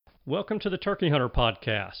Welcome to the Turkey Hunter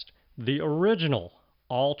Podcast, the original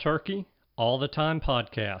all-turkey, all-the-time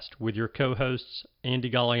podcast with your co-hosts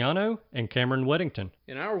Andy Galliano and Cameron Weddington.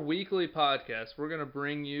 In our weekly podcast, we're going to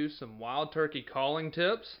bring you some wild turkey calling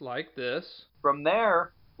tips like this. From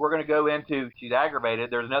there, we're going to go into, she's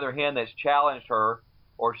aggravated, there's another hen that's challenged her,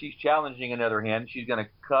 or she's challenging another hen, she's going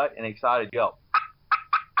to cut an excited yelp.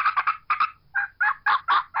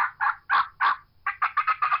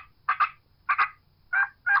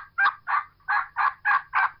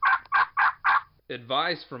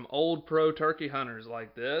 Advice from old pro turkey hunters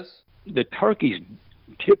like this. The turkeys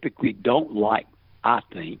typically don't like, I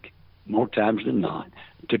think, more times than not,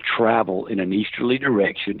 to travel in an easterly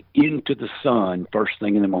direction into the sun first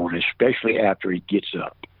thing in the morning, especially after he gets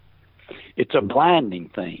up. It's a blinding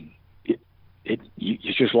thing.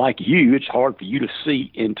 It's just like you. It's hard for you to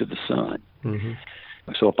see into the sun. Mm-hmm.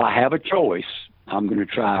 So if I have a choice, I'm going to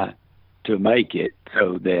try to make it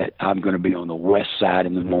so that I'm going to be on the west side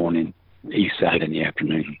in the morning, east side in the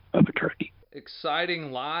afternoon of a turkey.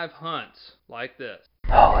 Exciting live hunts like this.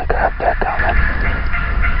 Holy crap, they're coming.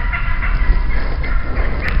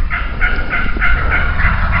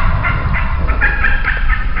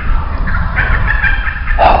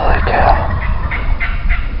 Holy cow.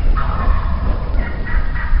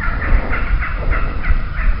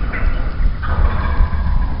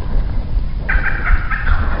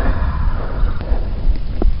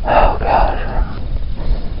 Oh, God.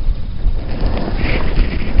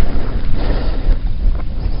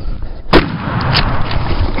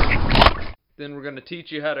 Then we're going to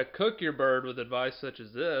teach you how to cook your bird with advice such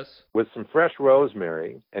as this. With some fresh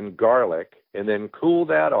rosemary and garlic, and then cool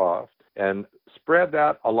that off and spread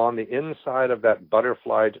that along the inside of that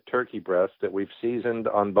butterflied turkey breast that we've seasoned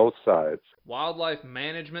on both sides. Wildlife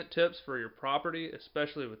management tips for your property,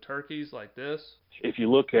 especially with turkeys like this. If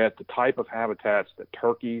you look at the type of habitats that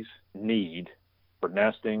turkeys need for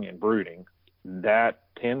nesting and brooding, that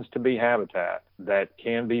tends to be habitat that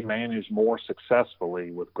can be managed more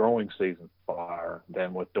successfully with growing season fire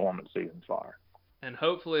than with dormant season fire. And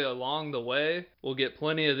hopefully along the way, we'll get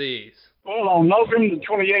plenty of these. Well, on November the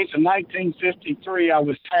 28th of 1953, I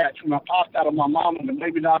was hatched. When I popped out of my mom and the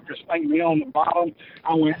baby doctor spanked me on the bottom,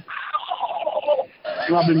 I went, ow!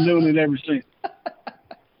 And I've been doing it ever since.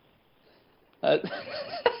 I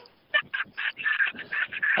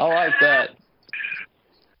like that.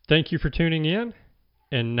 Thank you for tuning in.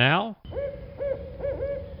 And now,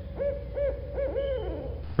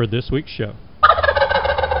 for this week's show.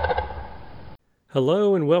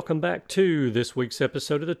 Hello and welcome back to this week's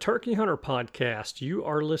episode of the Turkey Hunter Podcast. You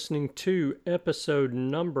are listening to episode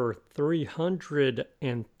number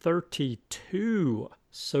 332,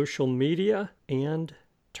 Social Media and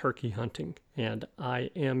Turkey Hunting. And I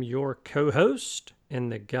am your co-host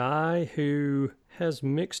and the guy who has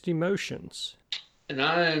mixed emotions. And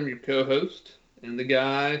I am your co-host and the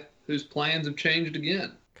guy whose plans have changed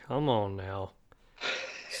again. Come on now.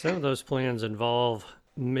 Some of those plans involve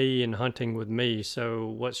me and hunting with me, so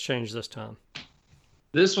what's changed this time?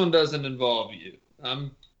 This one doesn't involve you.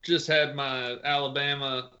 I'm just had my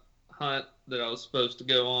Alabama hunt that I was supposed to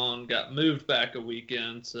go on, got moved back a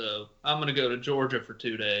weekend, so I'm going to go to Georgia for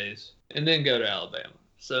 2 days and then go to Alabama.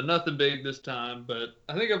 So nothing big this time, but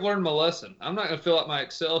I think I've learned my lesson. I'm not going to fill out my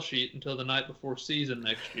Excel sheet until the night before season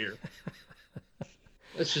next year.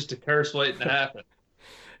 It's just a curse waiting to happen.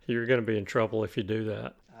 You're going to be in trouble if you do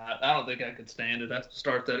that. I don't think I could stand it. I have to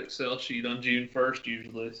start that Excel sheet on June 1st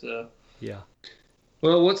usually. So Yeah.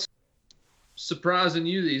 Well, what's surprising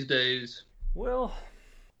you these days? Well,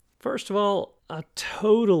 first of all,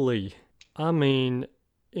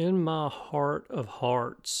 in my heart of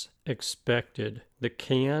hearts, expected the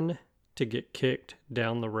can to get kicked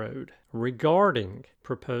down the road regarding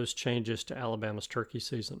proposed changes to Alabama's turkey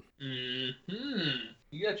season. Mm-hmm.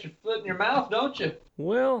 You got your foot in your mouth, don't you?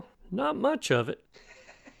 Well, not much of it.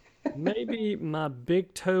 Maybe my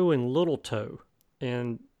big toe and little toe,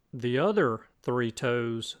 and the other 3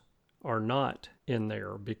 toes are not in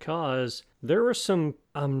there because there were some,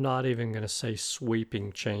 I'm not even going to say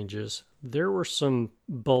sweeping changes. There were some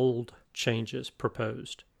bold changes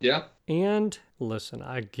proposed. Yeah. And listen,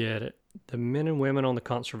 I get it. The men and women on the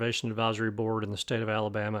Conservation Advisory Board in the state of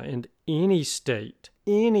Alabama and any state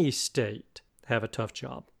have a tough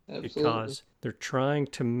job. Absolutely. Because they're trying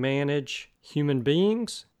to manage human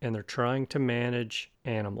beings and they're trying to manage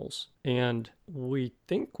animals. And we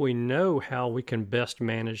think we know how we can best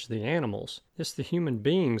manage the animals. It's the human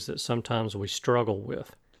beings that sometimes we struggle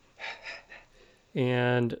with.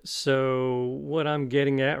 And so what I'm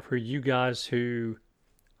getting at for you guys who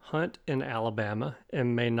hunt in Alabama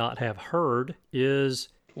and may not have heard is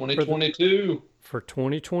 2022. for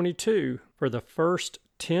 2022, for the first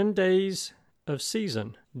 10 days of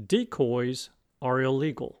season, decoys are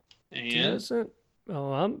illegal. And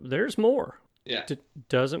there's more. yeah,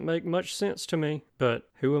 Doesn't make much sense to me, but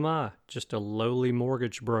who am I? Just a lowly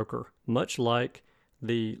mortgage broker, much like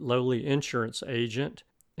the lowly insurance agent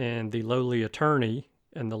and the lowly attorney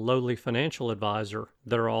and the lowly financial advisor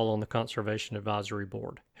that are all on the Conservation Advisory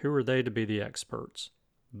Board. Who are they to be the experts?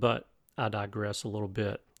 But I digress a little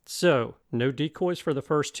bit. So, no decoys for the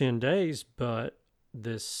first 10 days, but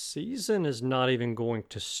this season is not even going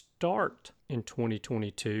to start in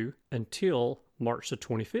 2022 until March the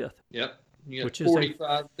 25th. yep. You got Which is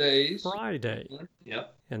 45 days. Friday.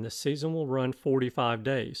 Yep. And the season will run 45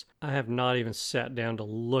 days. I have not even sat down to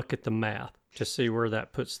look at the math to see where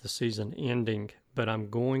that puts the season ending, but I'm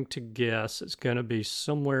going to guess it's going to be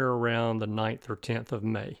somewhere around the 9th or 10th of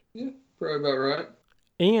May. Yeah, probably about right.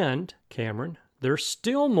 And, Cameron, there's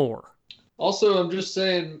still more. Also, I'm just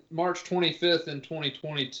saying March 25th in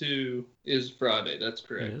 2022 is Friday. That's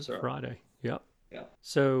correct. It is Sorry. Friday. Yep. Yeah.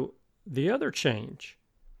 So the other change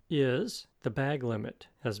is the bag limit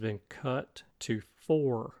has been cut to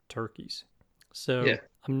 4 turkeys. So Yeah.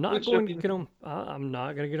 I'm not Which, going I to mean- get on. I'm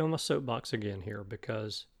not going to get on my soapbox again here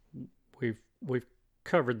because we've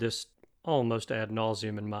covered this almost ad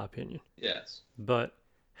nauseum in my opinion. Yes. But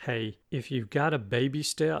hey, if you've got a baby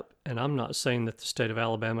step, and I'm not saying that the State of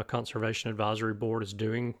Alabama Conservation Advisory Board is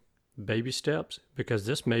doing baby steps, because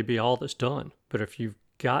this may be all that's done. But if you've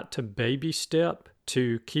got to baby step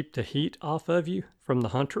to keep the heat off of you from the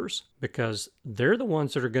hunters, because they're the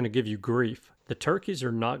ones that are going to give you grief. The turkeys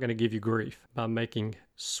are not going to give you grief by making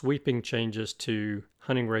sweeping changes to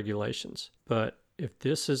hunting regulations. But if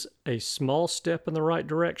this is a small step in the right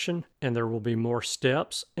direction, and there will be more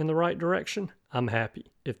steps in the right direction, I'm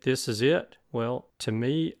happy. If this is it, well, to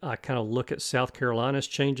me, I kind of look at South Carolina's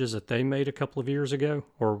changes that they made a couple of years ago,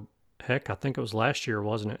 or heck, I think it was last year,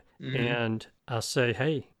 wasn't it? Mhm. And I say,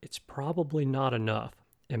 hey, it's probably not enough.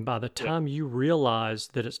 And by the time you realize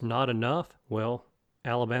that it's not enough, well,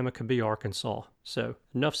 Alabama could be Arkansas. So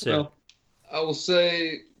enough said. Well, I will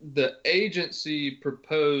say the agency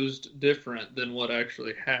proposed different than what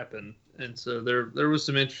actually happened. And so there was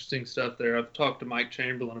some interesting stuff there. I've talked to Mike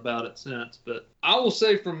Chamberlain about it since. But I will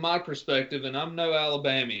say from my perspective, and I'm no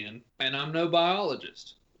Alabamian, and I'm no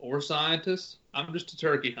biologist or scientist, I'm just a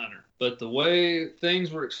turkey hunter. But the way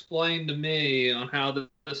things were explained to me on how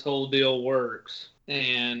this whole deal works,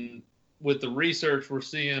 and with the research we're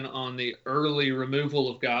seeing on the early removal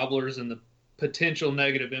of gobblers and the potential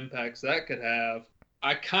negative impacts that could have,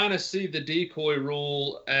 I kind of see the decoy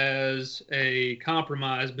rule as a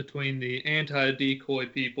compromise between the anti-decoy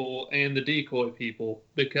people and the decoy people,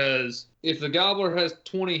 because if the gobbler has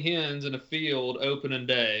 20 hens in a field opening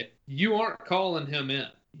day, you aren't calling him in.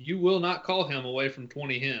 You will not call him away from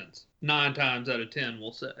 20 hens. 9 times out of 10,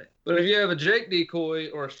 we'll say. But if you have a Jake decoy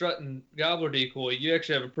or a strutting gobbler decoy, you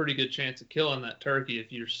actually have a pretty good chance of killing that turkey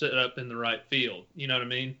if you're set up in the right field. You know what I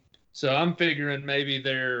mean? So I'm figuring maybe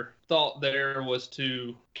their thought there was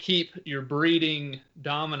to keep your breeding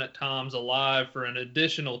dominant toms alive for an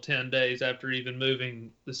additional 10 days after even moving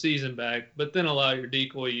the season back, but then allow your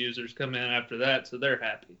decoy users come in after that so they're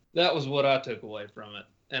happy. That was what I took away from it.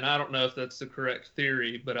 And I don't know if that's the correct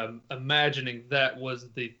theory, but I'm imagining that was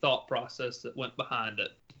the thought process that went behind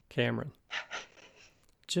it. Cameron,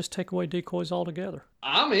 just take away decoys altogether.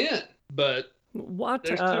 I'm in, but Why?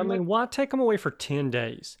 There's too much- Why take them away for 10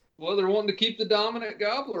 days? well, they're wanting to keep the dominant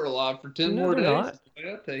gobbler alive for 10 No, more they're days. not. That's the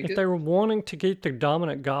way I take If it. they were wanting to keep the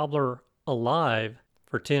dominant gobbler alive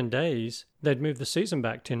for 10 days, they'd move the season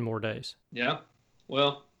back 10 more days. Yeah.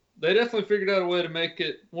 Well, they definitely figured out a way to make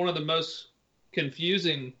it one of the most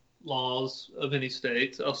confusing laws of any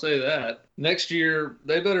states. I'll say that. Next year,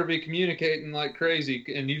 they better be communicating like crazy.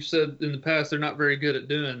 And you've said in the past they're not very good at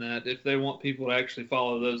doing that if they want people to actually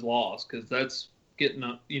follow those laws, because that's getting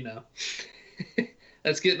up,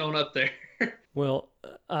 that's getting on up there. Well,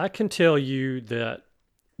 I can tell you that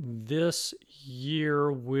this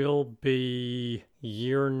year will be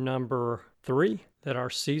year number 3 that our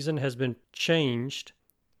season has been changed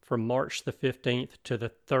from March the 15th to the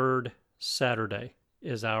 3rd Saturday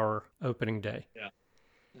is our opening day. now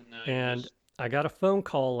you And just- I got a phone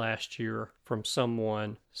call last year from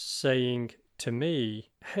someone saying to me,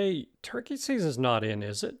 hey, turkey season's not in,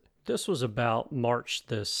 is it? This was about March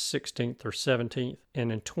the 16th or 17th.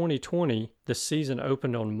 And in 2020, the season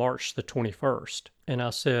opened on March the 21st. And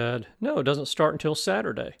I said, no, it doesn't start until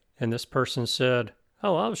Saturday. And this person said,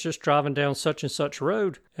 oh, I was just driving down such and such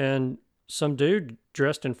road, and some dude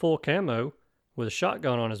dressed in full camo with a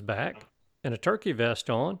shotgun on his back and a turkey vest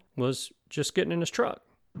on was just getting in his truck.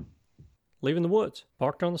 leaving the woods,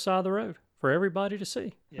 parked on the side of the road for everybody to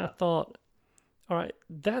see. Yeah. I thought, all right,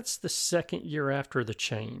 that's the second year after the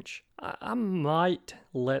change. I might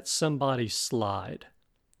let somebody slide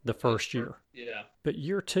the first year. Yeah. But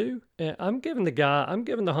year 2, I'm giving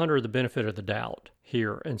the hunter the benefit of the doubt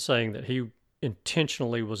here and saying that he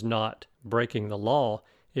intentionally was not breaking the law.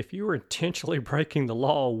 If you were intentionally breaking the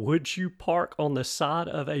law, would you park on the side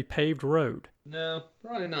of a paved road? No,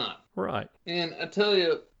 probably not. Right. And I tell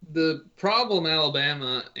you, the problem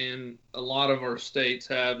Alabama and a lot of our states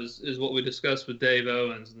have is what we discussed with Dave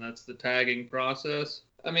Owens, and that's the tagging process.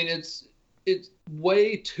 I mean, it's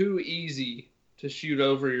way too easy to shoot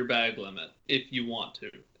over your bag limit if you want to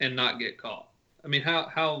and not get caught. I mean,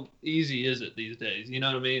 how easy is it these days? You know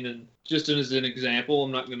what I mean? And just as an example,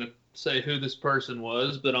 I'm not going to say who this person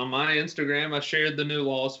was, but on my Instagram, I shared the new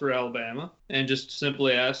laws for Alabama and just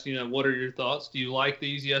simply asked, what are your thoughts? Do you like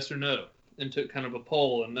these? Yes or no? And took kind of a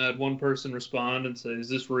poll, and I had one person respond and say, is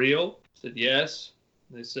this real? I said, yes.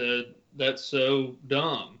 They said, that's so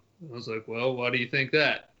dumb. I was like, well, why do you think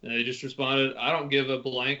that? And they just responded, I don't give a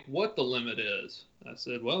blank what the limit is. I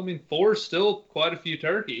said, well, I mean, 4 is still quite a few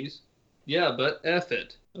turkeys. Yeah, but F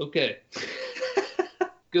it. Okay.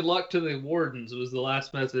 Good luck to the wardens was the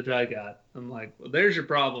last message I got. I'm like, well, there's your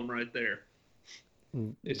problem right there.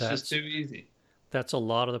 It's just too easy. That's a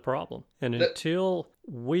lot of the problem. And until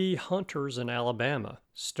we hunters in Alabama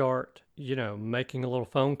start, making a little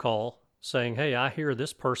phone call saying, hey, I hear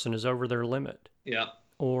this person is over their limit. Yeah.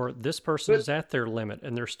 Or this person is at their limit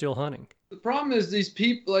and they're still hunting. The problem is these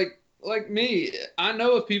people, like me, I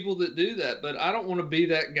know of people that do that, but I don't want to be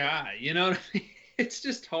that guy. You know what I mean? It's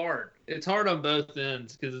just hard. It's hard on both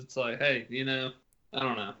ends because it's like, hey, I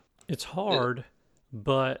don't know. It's hard,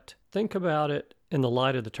 but think about it in the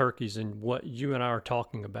light of the turkeys and what you and I are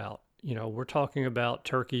talking about. We're talking about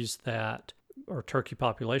turkeys that are turkey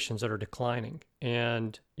populations that are declining.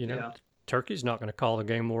 And, turkey's not going to call the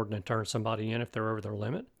game warden and turn somebody in if they're over their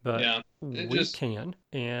limit, but we can.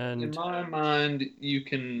 And in my mind, you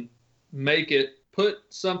can put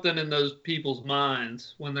something in those people's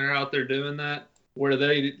minds when they're out there doing that, where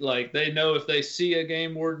they know if they see a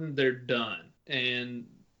game warden, they're done. And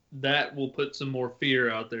that will put some more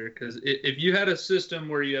fear out there. Because if you had a system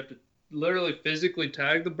where you have to literally physically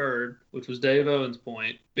tag the bird, which was Dave Owens'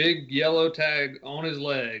 point, big yellow tag on his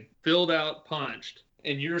leg, filled out, punched,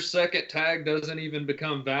 and your second tag doesn't even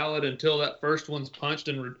become valid until that first one's punched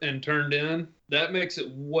and turned in, that makes it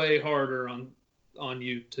way harder on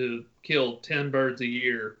you to kill 10 birds a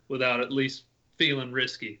year without at least feeling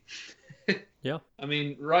risky. Yeah. I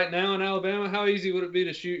mean, right now in Alabama, how easy would it be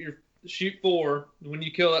to shoot 4? When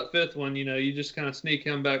you kill that 5th one, you just kind of sneak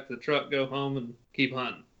him back to the truck, go home, and keep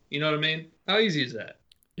hunting. You know what I mean? How easy is that?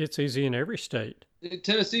 It's easy in every state.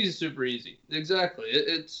 Tennessee is super easy. Exactly.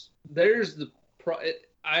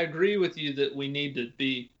 I agree with you that we need to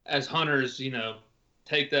be, as hunters,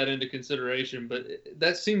 take that into consideration, but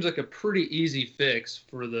that seems like a pretty easy fix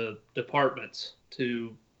for the departments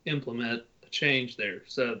to implement a change there.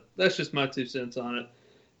 So that's just my 2 cents on it.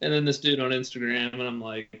 And then this dude on Instagram, and I'm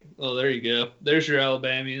like, oh, there you go. There's your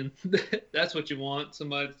Alabamian. That's what you want.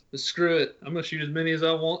 Somebody, screw it. I'm going to shoot as many as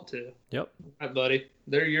I want to. Yep. All right, buddy.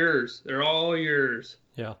 They're yours. They're all yours.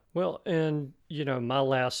 Yeah. Well, and, my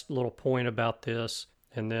last little point about this,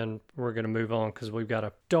 and then we're going to move on because we've got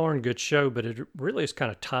a darn good show, but it really is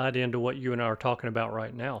kind of tied into what you and I are talking about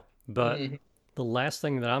right now. But the last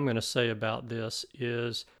thing that I'm going to say about this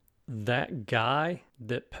is that guy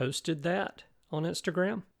that posted that on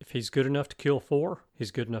Instagram, if he's good enough to kill 4,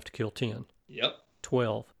 he's good enough to kill 10. Yep.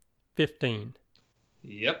 12, 15.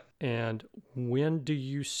 Yep. And when do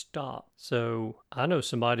you stop? So I know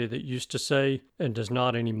somebody that used to say, and does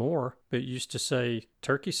not anymore, but used to say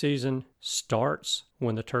turkey season starts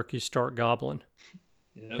when the turkeys start gobbling.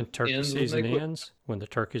 Yep. And turkey season ends when the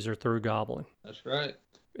turkeys are through gobbling. That's right.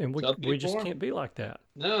 And we just can't be like that.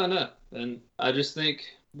 No. And I just think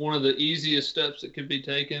one of the easiest steps that could be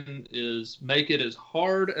taken is make it as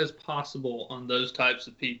hard as possible on those types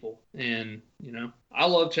of people. And, I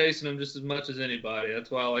love chasing them just as much as anybody. That's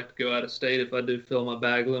why I like to go out of state if I do fill my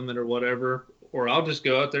bag limit or whatever, or I'll just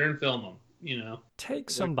go out there and film them, Take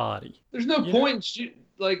somebody. There's no point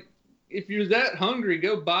if you're that hungry,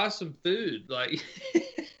 go buy some food.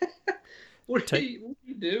 What are you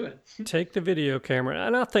doing? Take the video camera.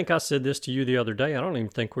 And I think I said this to you the other day. I don't even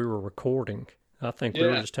think we were recording. I think we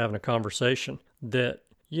were just having a conversation that,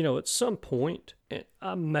 at some point, and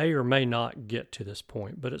I may or may not get to this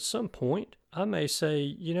point, but at some point, I may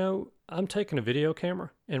say, I'm taking a video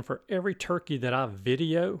camera, and for every turkey that I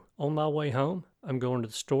video on my way home, I'm going to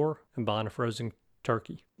the store and buying a frozen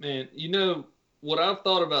turkey. Man, what I've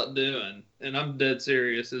thought about doing, and I'm dead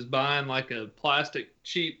serious, is buying like a plastic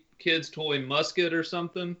cheap kid's toy musket or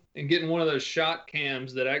something and getting one of those shot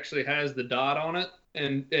cams that actually has the dot on it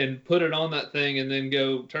and put it on that thing and then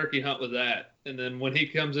go turkey hunt with that. And then when he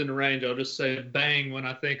comes into range, I'll just say bang when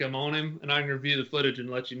I think I'm on him, and I can review the footage and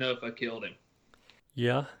let you know if I killed him.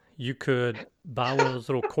 Yeah, you could buy one of those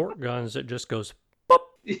little cork guns that just goes.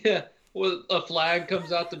 Yeah, well, a flag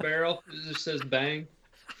comes out the barrel. It just says bang.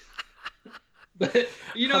 But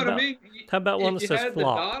you know what I mean? How about one that if you says had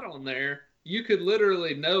flop? the dot on there, you could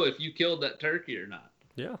literally know if you killed that turkey or not.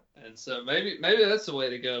 Yeah. And so maybe that's the way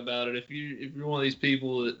to go about it. If you're one of these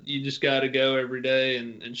people that you just got to go every day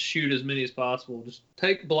and shoot as many as possible, just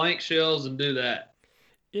take blank shells and do that.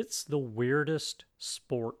 It's the weirdest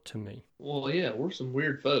sport to me. Well, yeah, we're some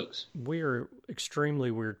weird folks. We're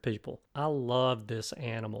extremely weird people. I love this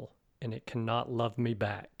animal, and it cannot love me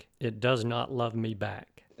back. It does not love me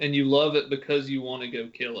back. And you love it because you want to go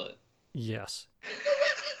kill it. Yes.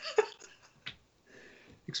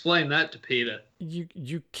 Explain that to PETA.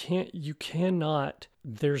 You cannot.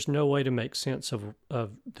 There's no way to make sense of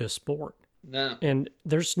this sport. No. And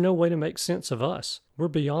there's no way to make sense of us. We're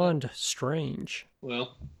beyond strange.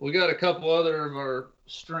 Well, we got a couple other of our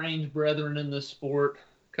strange brethren in this sport.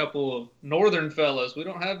 A couple of northern fellas. We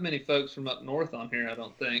don't have many folks from up north on here, I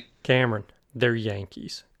don't think. Cameron, they're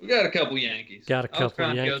Yankees. We got a couple Yankees. Got a couple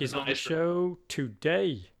of Yankees on the show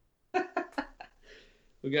today.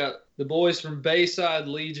 We got the boys from Bayside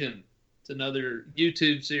Legion. It's another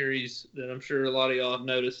YouTube series that I'm sure a lot of y'all have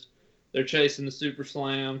noticed. They're chasing the Super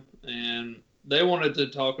Slam, and they wanted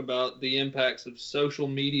to talk about the impacts of social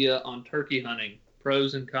media on turkey hunting,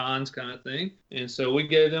 pros and cons kind of thing. And so we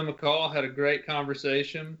gave them a call, had a great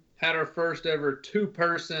conversation, had our first ever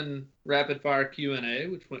two-person rapid-fire Q&A,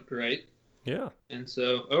 which went great. Yeah. And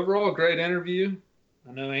so overall, great interview.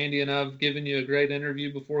 I know Andy and I have given you a great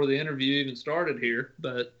interview before the interview even started here,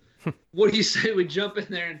 but what do you say we jump in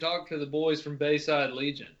there and talk to the boys from Bayside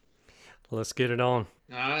Legion? Let's get it on.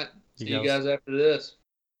 All right. See you guys after this.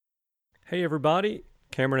 Hey, everybody.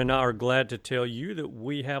 Cameron and I are glad to tell you that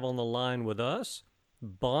we have on the line with us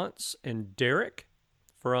Bonce and Derek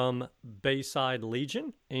from Bayside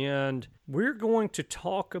Legion, and we're going to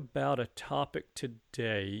talk about a topic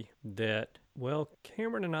today that, well,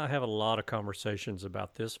 Cameron and I have a lot of conversations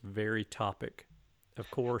about this very topic.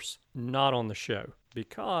 Of course, not on the show,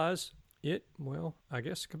 because I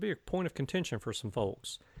guess it could be a point of contention for some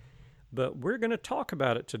folks. But we're going to talk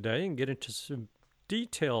about it today and get into some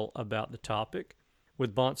detail about the topic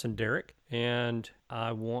with Bonce and Derek. And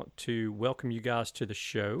I want to welcome you guys to the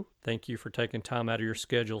show. Thank you for taking time out of your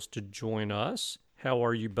schedules to join us. How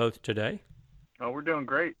are you both today? Oh, we're doing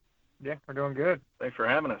great. Yeah, we're doing good. Thanks for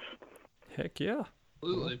having us. Heck yeah.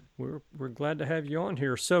 Absolutely. We're glad to have you on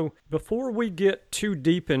here. So before we get too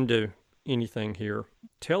deep into anything here,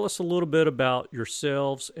 tell us a little bit about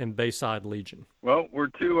yourselves and Bayside Legion. Well, we're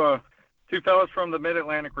two fellas from the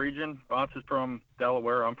Mid-Atlantic region. Bonce is from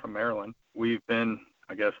Delaware. I'm from Maryland. We've been,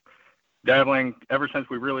 I guess, dabbling ever since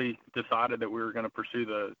we really decided that we were going to pursue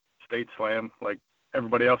the state slam like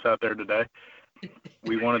everybody else out there today.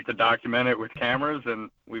 We wanted to document it with cameras, and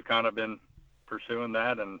we've kind of been pursuing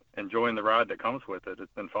that and enjoying the ride that comes with it.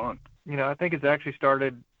 It's been fun. You know, I think it's actually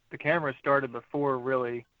the camera started before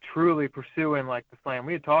really truly pursuing like the slam.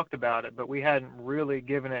 We had talked about it, but we hadn't really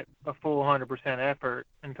given it a full 100% effort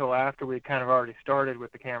until after we kind of already started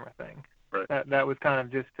with the camera thing. Right. That was kind of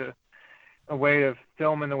just a way of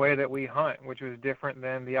filming the way that we hunt, which was different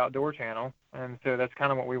than the Outdoor Channel. And so that's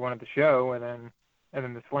kind of what we wanted to show. And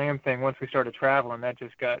then the slam thing, once we started traveling, it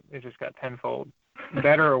just got tenfold.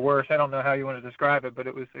 Better or worse, I don't know how you want to describe it, but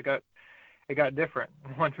it got different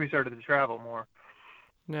once we started to travel more.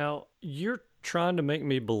 Now, you're trying to make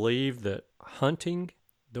me believe that hunting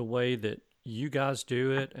the way that you guys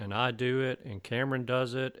do it, and I do it, and Cameron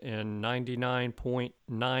does it, and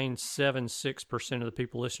 99.976% of the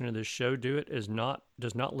people listening to this show do it, does not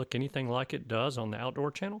look anything like it does on the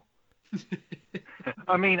Outdoor Channel?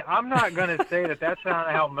 I mean, I'm not going to say that that's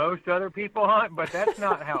not how most other people hunt, but that's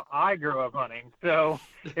not how I grew up hunting. So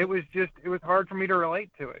it was hard for me to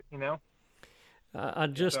relate to it, you know?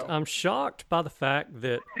 I'm shocked by the fact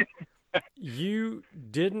that you've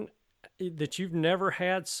never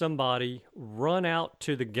had somebody run out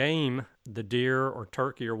to the game, the deer or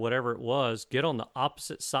turkey or whatever it was, get on the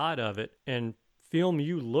opposite side of it and film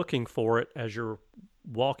you looking for it as you're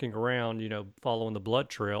walking around, you know, following the blood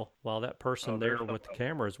trail while that person there with the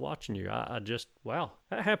camera is watching you. I just, wow.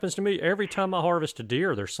 That happens to me every time I harvest a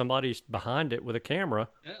deer. There's somebody behind it with a camera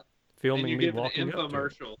filming me walking up to it.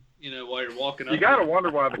 Infomercial, you know, while you're walking up. You got to wonder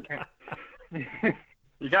why the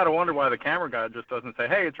You got to wonder why the camera guy just doesn't say,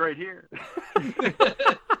 "Hey, it's right here."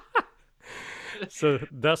 So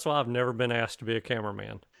that's why I've never been asked to be a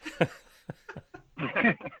cameraman.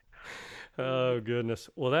 Oh, goodness.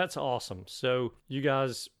 Well, that's awesome. So you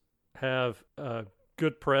guys have a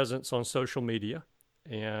good presence on social media,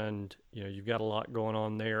 and you've got a lot going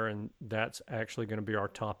on there, and that's actually going to be our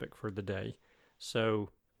topic for the day. So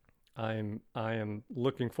I am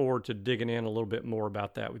looking forward to digging in a little bit more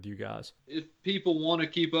about that with you guys. If people want to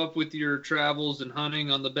keep up with your travels and hunting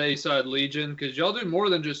on the Bayside Legion, because y'all do more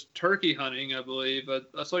than just turkey hunting, I believe.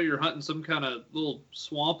 I saw you were hunting some kind of little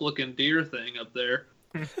swamp-looking deer thing up there.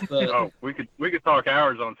 But, Oh, we could talk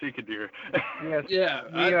hours on Sika deer. Yes. yeah,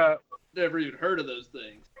 I never even heard of those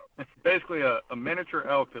things. It's basically a miniature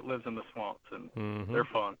elk that lives in the swamps, and Mhm. they're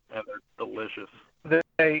fun and they're delicious.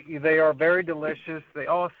 They are very delicious. They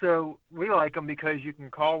also, we like them because you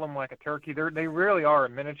can call them like a turkey. They really are a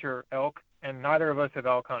miniature elk, and neither of us have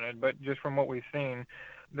elk hunted, but just from what we've seen,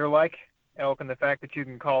 they're like elk in the fact that you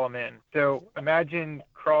can call them in. So imagine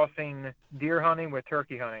crossing deer hunting with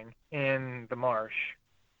turkey hunting in the marsh,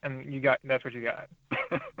 and that's what you got.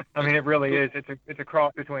 I mean, it really is. It's a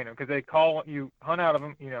cross between them, because you hunt out of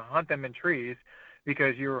them, hunt them in trees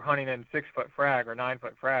because you're hunting in 6-foot frag or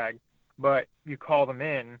 9-foot frag, but you call them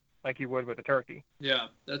in like you would with a turkey. Yeah,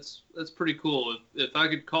 that's pretty cool. If I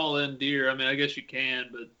could call in deer, I mean, I guess you can,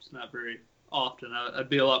 but it's not very often. I'd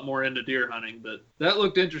be a lot more into deer hunting, but that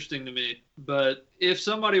looked interesting to me. But if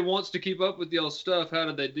somebody wants to keep up with y'all's stuff, how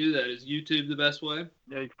do they do that? Is YouTube the best way?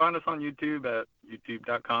 Yeah, you can find us on YouTube at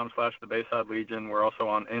youtube.com/The Bayside Legion. We're also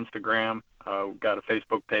on Instagram. We've got a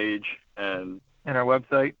Facebook page and our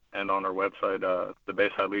website. And on our website,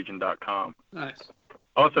 thebaysidelegion.com. Nice.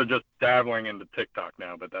 Also just dabbling into TikTok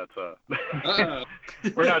now, but that's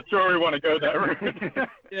we're not sure we want to go that route.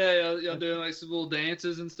 Yeah, y'all doing like some little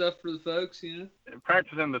dances and stuff for the folks,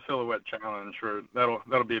 Practicing the silhouette challenge,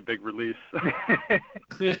 that'll be a big release.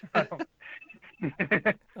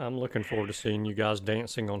 I'm looking forward to seeing you guys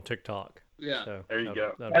dancing on TikTok. Yeah. So there you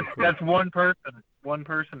go. That's one person. One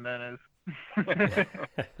person, that is.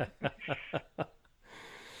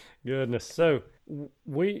 Goodness. So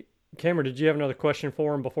Cameron, did you have another question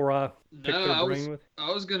for him before I pick their brain with? I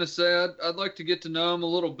was going to say I'd like to get to know him a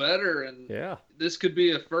little better, and yeah, this could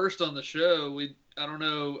be a first on the show. I don't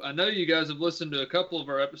know. I know you guys have listened to a couple of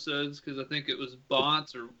our episodes because I think it was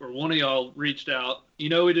Bonts or one of y'all reached out. We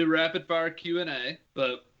do rapid fire Q&A,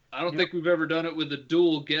 but I don't think we've ever done it with a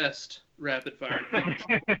dual guest rapid fire.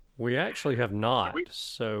 We actually have not.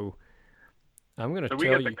 So I'm going to tell you.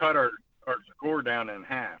 So we get to cut our score down in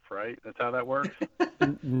half, right? That's how that works?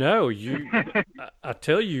 No, I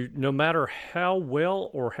tell you, no matter how well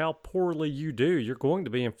or how poorly you do, you're going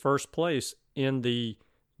to be in first place in the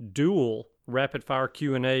dual rapid fire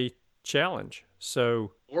Q&A challenge.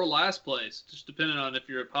 So, or last place, just depending on if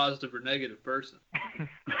you're a positive or negative person.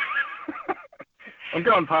 I'm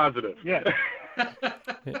going positive. Yeah.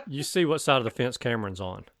 You see what side of the fence Cameron's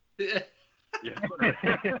on. Yeah.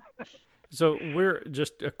 So we're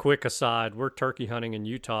just a quick aside. We're turkey hunting in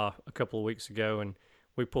Utah a couple of weeks ago, and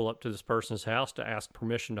we pull up to this person's house to ask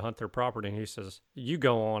permission to hunt their property. And he says, "You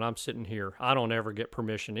go on. I'm sitting here. I don't ever get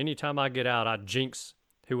permission. Anytime I get out, I jinx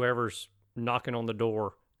whoever's knocking on the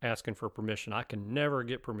door asking for permission. I can never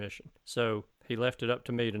get permission." So he left it up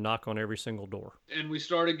to me to knock on every single door. And we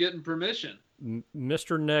started getting permission.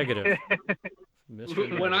 Mr. Negative.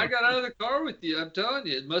 When I got out of the car with you, I'm telling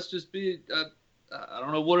you, it must just be... I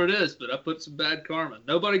don't know what it is, but I put some bad karma.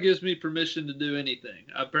 Nobody gives me permission to do anything.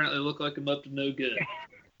 I apparently look like I'm up to no good.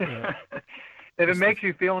 If it makes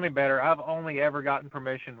you feel any better, I've only ever gotten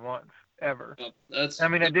permission once, ever. I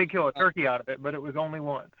did kill a turkey out of it, but it was only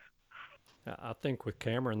once. I think with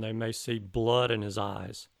Cameron, they may see blood in his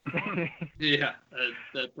eyes. Yeah,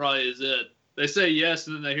 that probably is it. They say yes,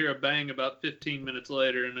 and then they hear a bang about 15 minutes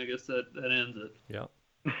later, and I guess that ends it.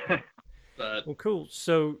 Yeah. But, well, cool.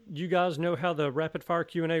 So you guys know how the rapid fire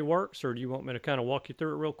Q&A works, or do you want me to kind of walk you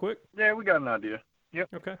through it real quick? Yeah, we got an idea. Yep.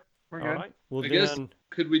 Okay. We're All good. right. Well, I guess,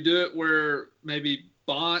 could we do it where maybe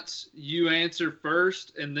Bonts, you answer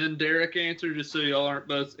first, and then Derek answer, just so y'all aren't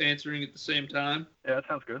both answering at the same time? Yeah, that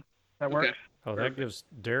sounds good. That works. Okay. Oh, that gives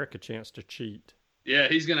Derek a chance to cheat. Yeah,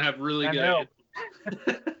 he's going to have really good...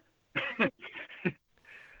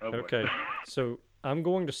 Okay, so I'm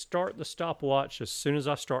going to start the stopwatch as soon as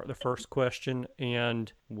I start the first question,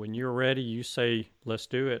 and when you're ready, you say, "Let's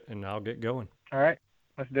do it," and I'll get going. All right,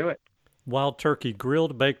 let's do it. Wild turkey,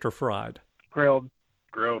 grilled, baked, or fried? Grilled.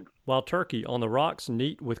 Grilled. Wild turkey, on the rocks,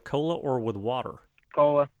 neat with cola or with water?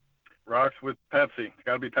 Cola. Rocks with Pepsi. It's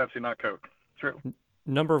got to be Pepsi, not Coke. True.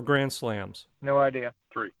 Number of Grand Slams? No idea.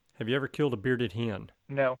 3. Have you ever killed a bearded hen?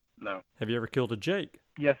 No. No. Have you ever killed a Jake?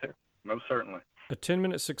 Yes, sir. Most certainly. A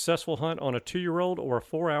 10-minute successful hunt on a 2-year-old or a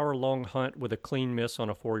 4-hour long hunt with a clean miss on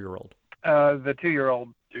a 4-year-old? The 2-year-old.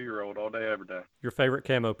 2-year-old all day, every day. Your favorite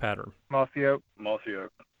camo pattern? Mossy oak. Mossy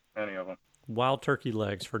oak. Any of them. Wild turkey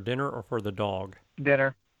legs for dinner or for the dog?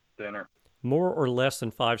 Dinner. Dinner. More or less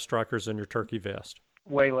than 5 strikers in your turkey vest?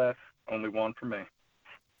 Way less. Only one for me.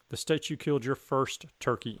 The state you killed your first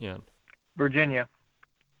turkey in? Virginia.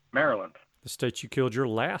 Maryland. The state you killed your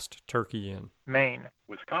last turkey in? Maine.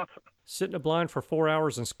 Wisconsin. Sit in a blind for 4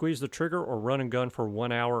 hours and squeeze the trigger, or run and gun for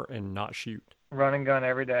 1 hour and not shoot? Run and gun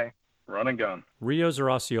every day. Run and gun. Rios or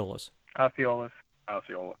Osceolas? Osceolas.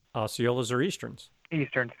 Osceola. Osceolas or Easterns?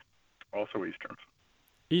 Easterns. Also Easterns.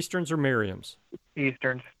 Easterns or Merriam's?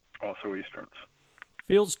 Easterns. Also Easterns.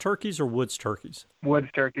 Fields turkeys or woods turkeys? Woods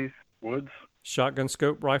turkeys. Woods. Shotgun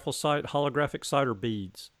scope, rifle sight, holographic sight, or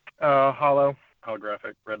beads? Hollow.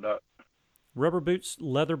 Holographic. Red dot. Rubber boots,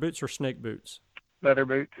 leather boots, or snake boots? Leather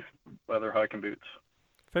boots. Leather hiking boots.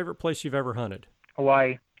 Favorite place you've ever hunted?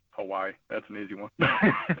 Hawaii. Hawaii. That's an easy one.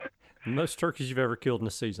 Most turkeys you've ever killed in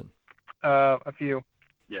a season? A few.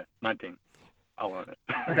 Yeah, 19. I'll own it.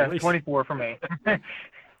 Okay, 24 for me.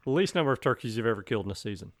 Least number of turkeys you've ever killed in a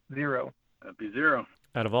season? 0. That'd be 0.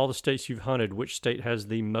 Out of all the states you've hunted, which state has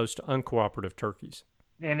the most uncooperative turkeys?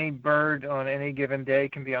 Any bird on any given day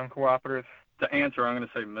can be uncooperative. To answer, I'm going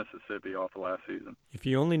to say Mississippi off of last season. If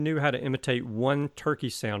you only knew how to imitate one turkey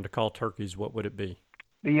sound to call turkeys, what would it be?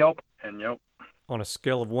 The yelp. And yelp. On a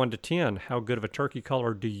scale of 1 to 10, how good of a turkey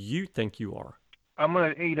caller do you think you are? I'm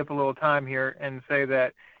going to eat up a little time here and say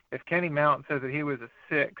that if Kenny Mount says that he was a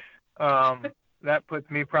 6, that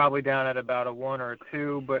puts me probably down at about a 1 or a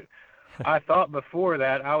 2. But I thought before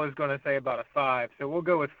that I was going to say about a 5. So we'll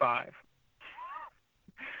go with 5.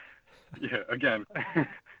 Yeah, again,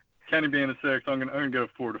 Kenny being a 6, I'm gonna go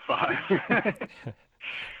 4 to 5.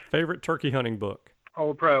 Favorite turkey hunting book?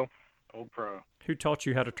 Old Pro. Old Pro. Who taught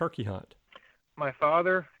you how to turkey hunt? My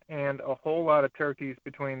father and a whole lot of turkeys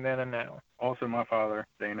between then and now. Also my father,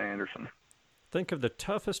 Dana Anderson. Think of the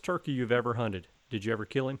toughest turkey you've ever hunted. Did you ever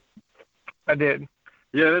kill him? I did.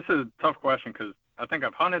 Yeah, this is a tough question because I think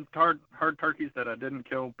I've hunted hard turkeys that I didn't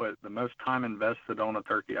kill, but the most time invested on a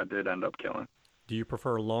turkey I did end up killing. Do you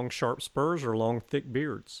prefer long, sharp spurs or long, thick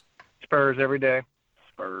beards? Spurs every day.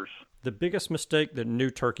 Spurs. The biggest mistake that new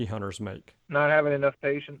turkey hunters make? Not having enough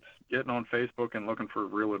patience. Getting on Facebook and looking for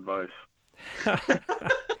real advice.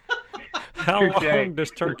 How long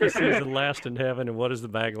does turkey season last in heaven, and what is the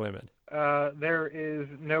bag limit? There is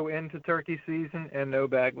no end to turkey season and no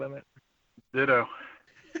bag limit. Ditto.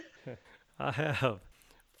 I have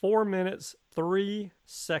 4 minutes, 3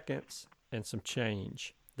 seconds, and some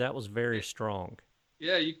change. That was very strong.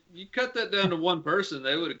 Yeah, you cut that down to one person,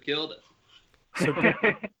 they would have killed it. So,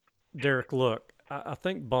 Derek, look, I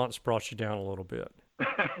think Bont's brought you down a little bit.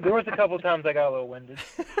 There was a couple of times I got a little winded.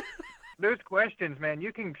 Those questions, man,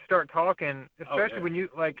 you can start talking, especially when you,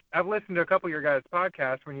 like, I've listened to a couple of your guys'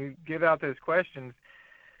 podcasts when you give out those questions,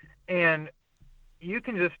 and you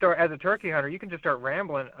can just start, as a turkey hunter, you can just start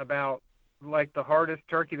rambling about, like, the hardest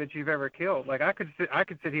turkey that you've ever killed. Like, I could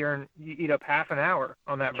sit here and eat up half an hour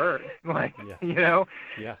on that bird. Like, Yeah. you know?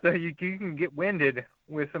 Yeah. So you can get winded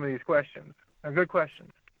with some of these questions. They're good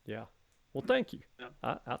questions. Yeah. Well, thank you. Yeah.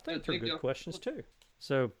 I think they're Thank good you. questions, too.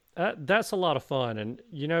 So that's a lot of fun. And,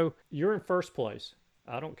 you know, you're in first place.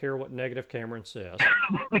 I don't care what negative Cameron says.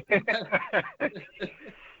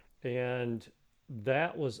 And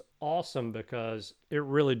that was awesome because it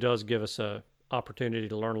really does give us a opportunity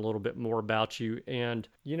to learn a little bit more about you. And,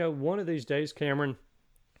 you know, one of these days, Cameron,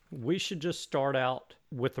 we should just start out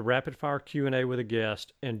with the rapid fire Q&A with a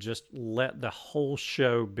guest and just let the whole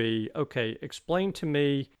show be, okay, explain to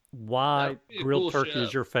me why That'd be a grilled cool turkey show.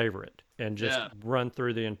 is your favorite, and just Yeah. run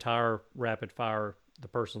through the entire rapid fire, the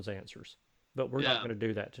person's answers. But we're not Yeah. going to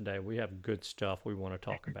do that today. We have good stuff we want to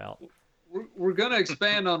talk about. We're going to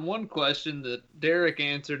expand on one question that Derek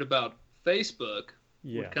answered about Facebook.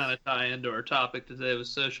 Yes. Would kind of tie into our topic today with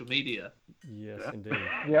social media. Yes, Yeah. indeed.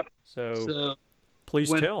 Yep. So Please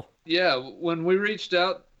when- tell. yeah, when we reached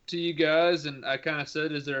out to you guys and I kind of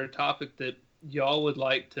said, is there a topic that y'all would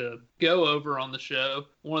like to go over on the show?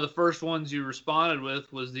 One of the first ones you responded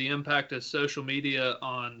with was the impact of social media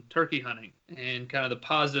on turkey hunting and kind of the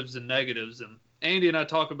positives and negatives. And Andy and I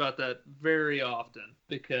talk about that very often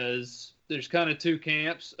because there's kind of two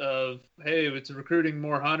camps of, hey, it's recruiting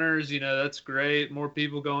more hunters, you know, that's great. More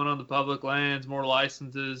people going on the public lands, more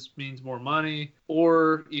licenses means more money.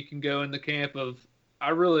 Or you can go in the camp of,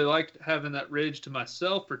 I really liked having that ridge to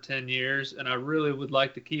myself for 10 years, and I really would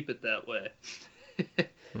like to keep it that way.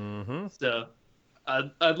 Mm-hmm. So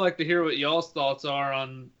I'd like to hear what y'all's thoughts are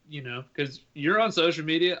on, because you're on social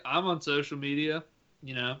media, I'm on social media.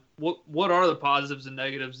 What are the positives and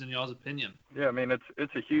negatives in y'all's opinion? Yeah, I mean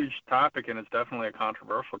it's a huge topic, and it's definitely a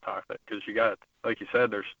controversial topic because you got, like you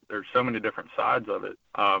said, there's so many different sides of it.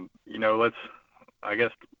 Let's, I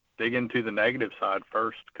guess, dig into the negative side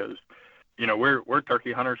first, because we're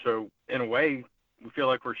turkey hunters, so in a way we feel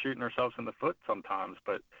like we're shooting ourselves in the foot sometimes.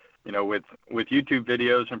 But with YouTube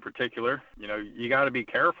videos in particular, you got to be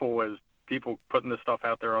careful as people putting this stuff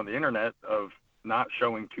out there on the internet of not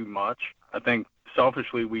showing too much. I think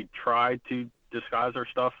selfishly we try to disguise our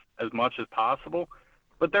stuff as much as possible,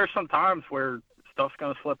 but there's some times where stuff's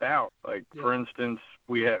going to slip out. Like, for instance,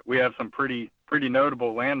 we have some pretty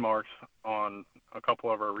notable landmarks on a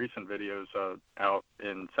couple of our recent videos out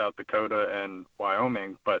in South Dakota and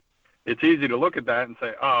Wyoming, but it's easy to look at that and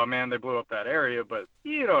say, oh man, they blew up that area, but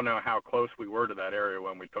you don't know how close we were to that area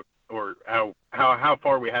when we took, or how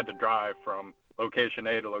far we had to drive from location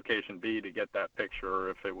A to location B to get that picture, or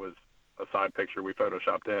if it was a side picture we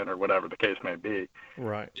photoshopped in, or whatever the case may be.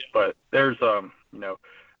 Right. But there's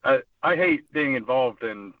I hate being involved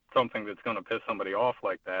in something that's going to piss somebody off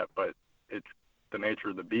like that, but it's the nature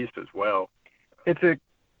of the beast as well. It's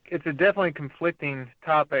a definitely conflicting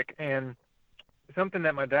topic, and something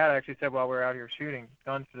that my dad actually said while we were out here shooting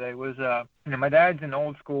guns today was, my dad's an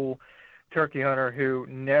old school turkey hunter who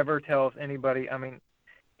never tells anybody. I mean,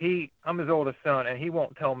 I'm his oldest son, and he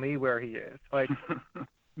won't tell me where he is. Like,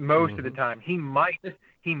 most of the time, he might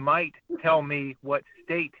tell me what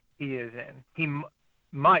state he is in. He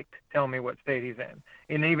might tell me what state he's in,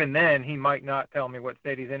 and even then, he might not tell me what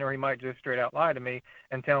state he's in, or he might just straight out lie to me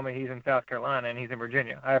and tell me he's in South Carolina and he's in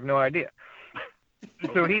Virginia. I have no idea.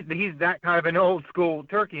 So he's that kind of an old school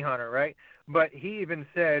turkey hunter, right? But he even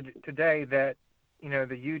said today that, the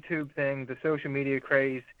YouTube thing, the social media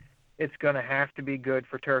craze, it's going to have to be good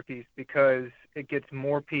for turkeys because it gets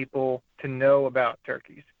more people to know about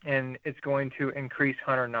turkeys, and it's going to increase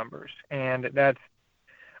hunter numbers. And that's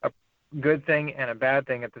a good thing and a bad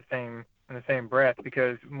thing in the same breath,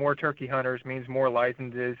 because more turkey hunters means more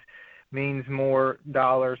licenses, means more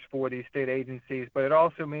dollars for these state agencies, but it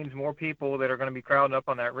also means more people that are going to be crowding up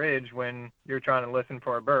on that ridge when you're trying to listen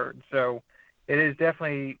for a bird. So it is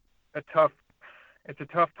definitely a tough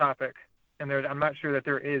topic, and I'm not sure that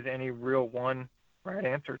there is any real one right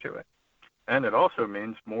answer to it. And it also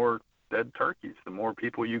means more dead turkeys. The more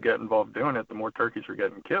people you get involved doing it, the more turkeys are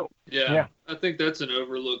getting killed. Yeah. I think that's an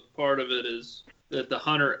overlooked part of it, is that the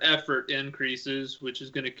hunter effort increases, which is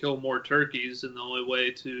going to kill more turkeys, and the only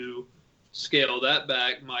way to scale that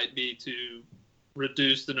back might be to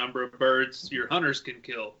reduce the number of birds your hunters can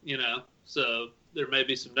kill, so there may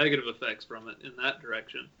be some negative effects from it in that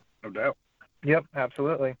direction. No doubt. Yep,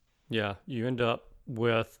 absolutely. Yeah, you end up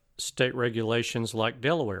with state regulations like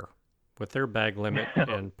Delaware with their bag limit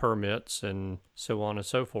and permits and so on and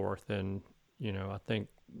so forth. And, I think,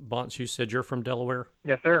 Bonce, you said you're from Delaware?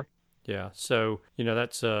 Yes, sir. Yeah, so,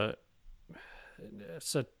 that's a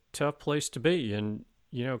tough place to be. And,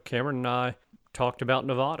 Cameron and I talked about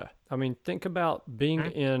Nevada. I mean, think about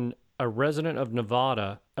being in a resident of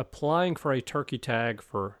Nevada, applying for a turkey tag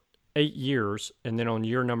for 8 years, and then on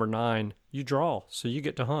year number 9, you draw, so you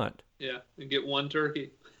get to hunt. Yeah, and get one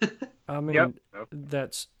turkey. I mean,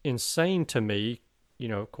 That's insane to me.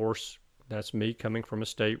 Of course, that's me coming from a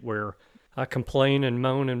state where I complain and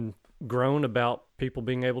moan and groan about people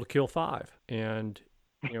being able to kill 5. And,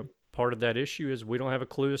 part of that issue is we don't have a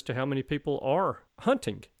clue as to how many people are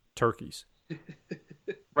hunting turkeys.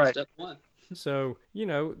 Right. Step one. So,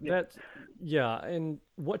 and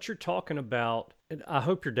what you're talking about, and I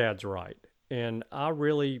hope your dad's right. And I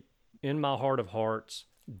really, in my heart of hearts,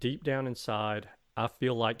 deep down inside, I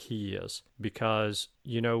feel like he is. Because,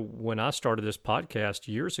 when I started this podcast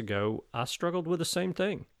years ago, I struggled with the same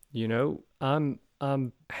thing.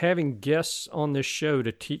 I'm having guests on this show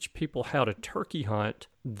to teach people how to turkey hunt,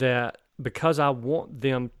 that because I want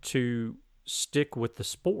them to stick with the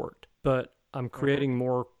sport, but I'm creating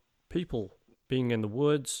more people being in the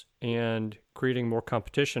woods and creating more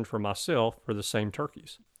competition for myself for the same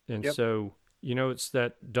turkeys. And so, it's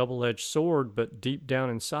that double-edged sword, but deep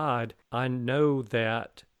down inside, I know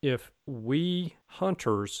that if we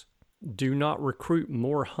hunters do not recruit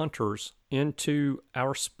more hunters into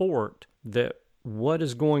our sport, that what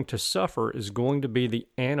is going to suffer is going to be the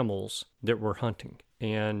animals that we're hunting.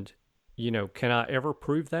 And, can I ever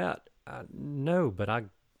prove that? No, but I've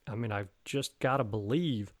just got to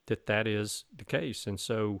believe that that is the case. And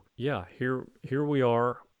so, here we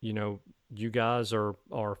are. You guys are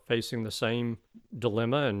facing the same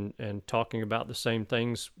dilemma and talking about the same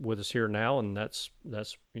things with us here now. And that's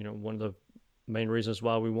one of the main reasons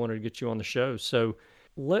why we wanted to get you on the show. So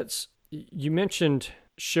you mentioned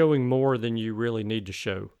showing more than you really need to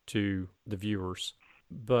show to the viewers,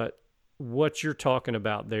 but what you're talking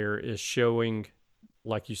about there is showing,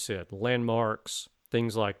 like you said, landmarks,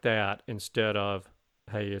 things like that, instead of,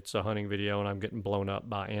 hey, it's a hunting video and I'm getting blown up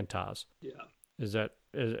by antis. Yeah.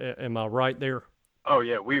 Am I right there? Oh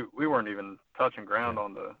yeah, we weren't even touching ground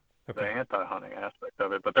on the anti-hunting aspect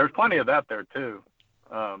of it, but there's plenty of that there too.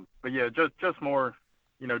 But yeah, just more,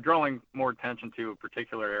 drawing more attention to a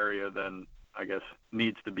particular area than I guess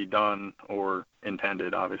needs to be done or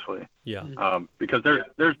intended, obviously. Yeah. Because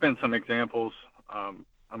there's been some examples. I'm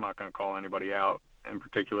not going to call anybody out in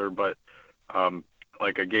particular, but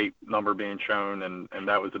like a gate number being shown, and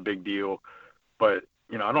that was a big deal. But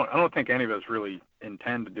I don't think any of us really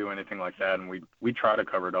intend to do anything like that, and we try to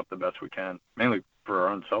cover it up the best we can, mainly for our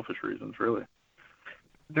own selfish reasons, really.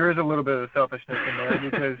 There is a little bit of selfishness in there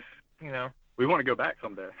because we want to go back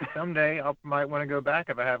someday. Someday I might want to go back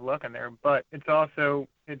if I have luck in there, but it's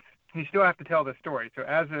you still have to tell the story. So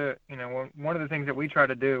as one of the things that we try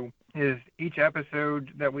to do is each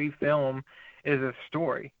episode that we film is a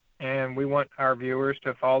story, and we want our viewers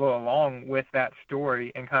to follow along with that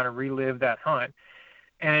story and kind of relive that hunt.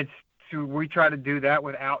 And we try to do that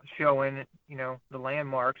without showing, the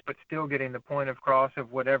landmarks, but still getting the point across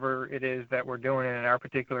of whatever it is that we're doing. And in our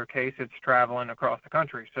particular case, it's traveling across the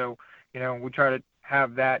country. So, we try to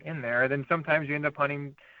have that in there. And then sometimes you end up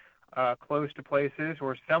hunting close to places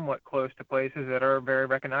or somewhat close to places that are very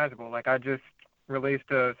recognizable. Like I just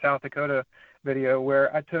released a South Dakota video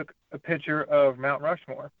where I took a picture of Mount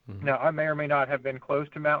Rushmore. Mm-hmm. Now, I may or may not have been close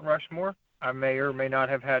to Mount Rushmore. I may or may not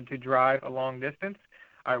have had to drive a long distance.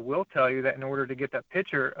 I will tell you that in order to get that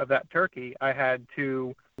picture of that turkey, I had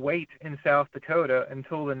to wait in South Dakota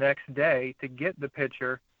until the next day to get the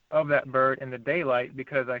picture of that bird in the daylight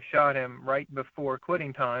because I shot him right before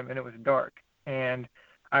quitting time and it was dark. And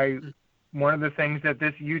one of the things that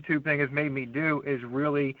this YouTube thing has made me do is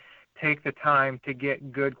really take the time to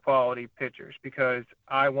get good quality pictures because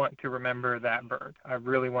I want to remember that bird. I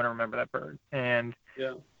really want to remember that bird. And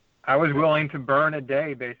I was willing to burn a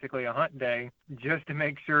day, basically a hunt day, just to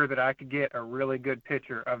make sure that I could get a really good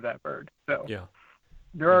picture of that bird. So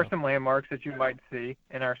there are some landmarks that you might see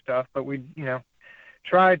in our stuff, but we,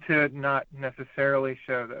 try to not necessarily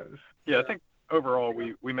show those. Yeah, I think overall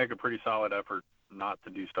we make a pretty solid effort not to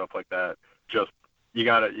do stuff like that. Just you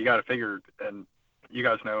gotta figure, and you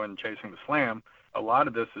guys know in chasing the slam, a lot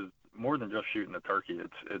of this is more than just shooting the turkey.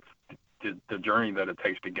 It's the journey that it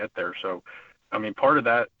takes to get there. So, I mean, part of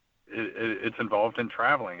that it's involved in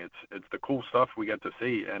traveling. It's the cool stuff we get to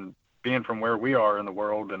see, and being from where we are in the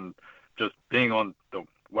world, and just being on the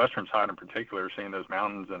western side in particular, seeing those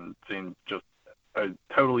mountains and seeing just a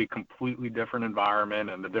totally completely different environment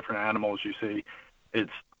and the different animals you see,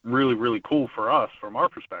 it's really, really cool for us from our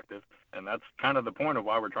perspective, and that's kind of the point of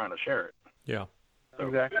why we're trying to share it. Yeah. So,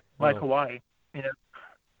 exactly. Like Hawaii.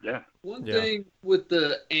 Yeah. One thing with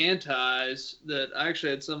the antis that I actually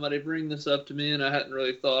had somebody bring this up to me, and I hadn't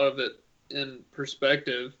really thought of it in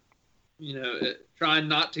perspective, trying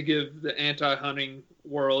not to give the anti-hunting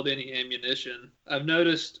world any ammunition. I've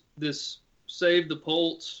noticed this Save the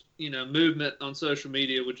Poults, movement on social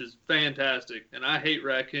media, which is fantastic. And I hate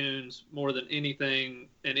raccoons more than anything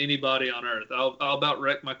and anybody on earth. I'll about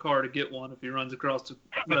wreck my car to get one if he runs across the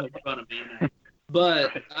road in front of me.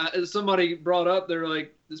 But somebody brought up, they're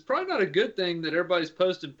like, it's probably not a good thing that everybody's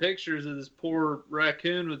posting pictures of this poor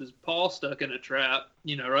raccoon with his paw stuck in a trap,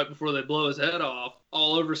 right before they blow his head off,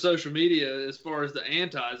 all over social media as far as the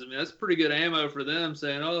antis. I mean, that's pretty good ammo for them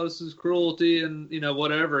saying, oh, this is cruelty and,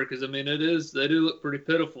 whatever. Because, I mean, they do look pretty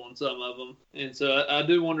pitiful in some of them. And so I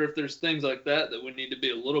do wonder if there's things like that we need to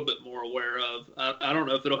be a little bit more aware of. I don't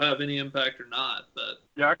know if it'll have any impact or not, but.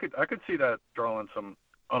 Yeah, I could see that drawing some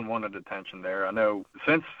unwanted attention there. I know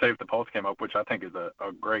since Save the Pulse came up, which I think is a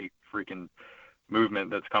great freaking movement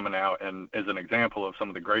that's coming out and is an example of some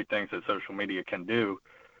of the great things that social media can do,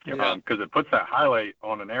 because it puts that highlight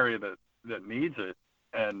on an area that needs it,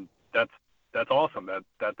 and that's awesome.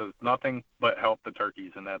 That does nothing but help the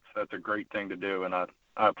turkeys, and that's a great thing to do, and I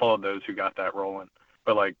applaud those who got that rolling.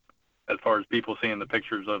 But like, as far as people seeing the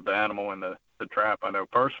pictures of the animal in the trap, I know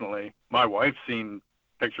personally my wife's seen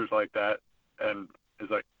pictures like that and is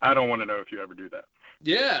like, I don't want to know if you ever do that.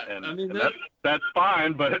 Yeah, and, I mean, and that's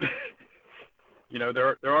fine, but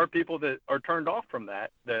there are people that are turned off from that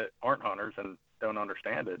aren't hunters and don't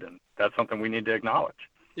understand it, and that's something we need to acknowledge.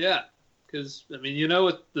 Yeah, because I mean,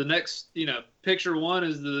 with the next, picture one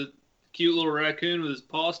is the cute little raccoon with his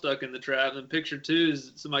paw stuck in the trap, and picture two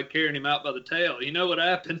is somebody carrying him out by the tail. You know what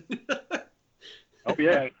happened? Oh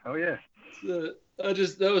yeah.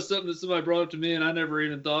 That was something that somebody brought up to me, and I never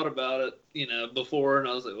even thought about it, before. And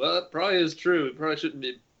I was like, well, that probably is true. We probably shouldn't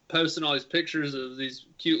be posting all these pictures of these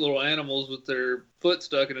cute little animals with their foot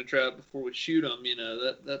stuck in a trap before we shoot them.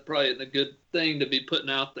 That probably isn't a good thing to be putting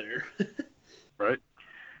out there. Right.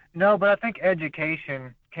 No, but I think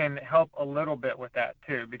education can help a little bit with that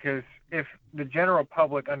too, because if the general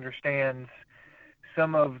public understands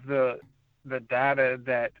some of the data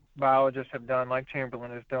that biologists have done, like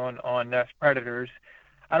Chamberlain has done on nest predators,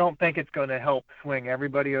 I don't think it's going to help swing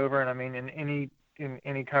everybody over. And I mean, in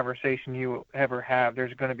any conversation you ever have,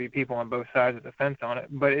 there's going to be people on both sides of the fence on it,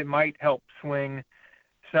 but it might help swing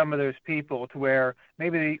some of those people to where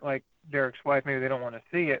maybe like Derek's wife, maybe they don't want to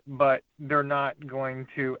see it, but they're not going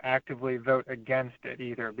to actively vote against it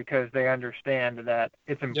either, because they understand that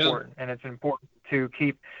it's important. And it's important to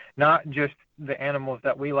keep not just the animals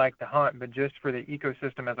that we like to hunt, but just for the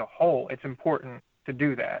ecosystem as a whole. It's important to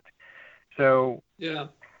do that. So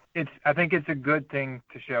I think it's a good thing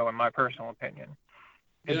to show, in my personal opinion.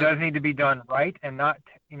 It does need to be done right and not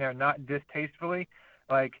distastefully.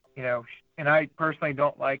 And I personally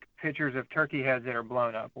don't like pictures of turkey heads that are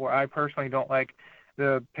blown up, or I personally don't like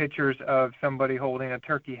the pictures of somebody holding a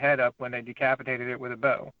turkey head up when they decapitated it with a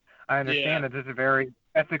bow. I understand that this is a very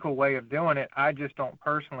ethical way of doing it. I just don't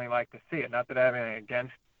personally like to see it. Not that I have anything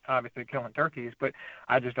against, obviously, killing turkeys, but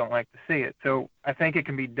I just don't like to see it. So I think it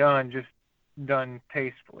can be done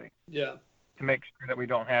tastefully. Yeah. To make sure that we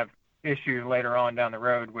don't have issues later on down the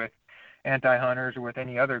road with anti-hunters or with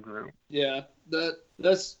any other group. Yeah,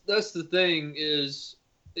 that's the thing is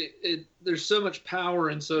there's so much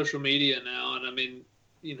power in social media now, and I mean,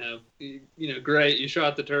 great, you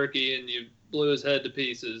shot the turkey and you blew his head to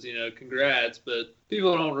pieces, congrats, but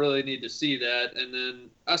people don't really need to see that. And then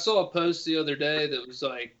I saw a post the other day that was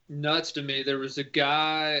like nuts to me. There was a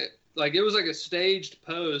guy, like it was like a staged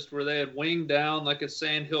post where they had winged down like a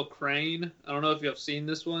sandhill crane. I don't know if you've seen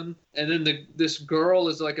this one. And then this girl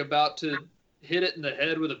is like about to hit it in the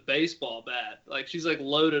head with a baseball bat. Like she's like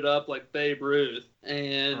loaded up like Babe Ruth.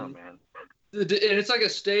 And Oh man. And it's like a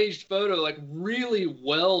staged photo, like really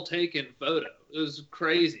well taken photo. It was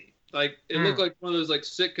crazy. Like it looked like one of those like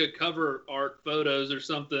Sitka cover art photos or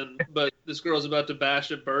something, but this girl's about to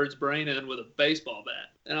bash a bird's brain in with a baseball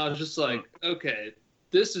bat. And I was just like, okay,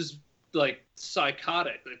 this is like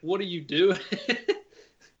psychotic. Like, what are you doing?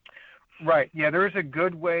 Right. Yeah, there is a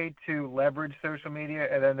good way to leverage social media,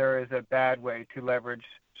 and then there is a bad way to leverage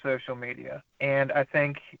social media. And I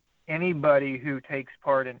think anybody who takes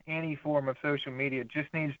part in any form of social media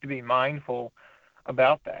just needs to be mindful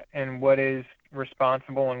about that and what is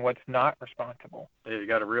responsible and what's not responsible. Yeah, you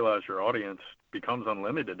got to realize your audience becomes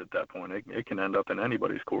unlimited at that point. It can end up in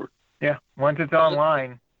anybody's court. Yeah, once it's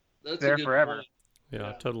online, That's it's there a good forever. point. Yeah,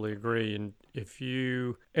 I totally agree. And if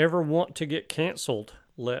you ever want to get canceled,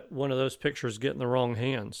 let one of those pictures get in the wrong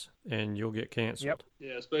hands and you'll get canceled. Yep.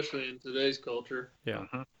 Yeah, especially in today's culture. Yeah.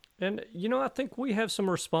 Mm-hmm. And, I think we have some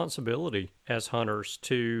responsibility as hunters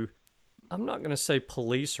to, I'm not going to say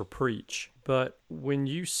police or preach, but when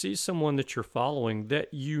you see someone that you're following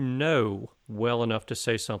that you know well enough to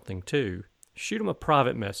say something to, shoot them a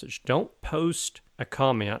private message. Don't post a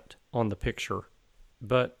comment on the picture,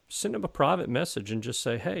 but send them a private message and just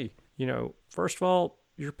say, hey, first of all,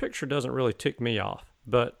 your picture doesn't really tick me off,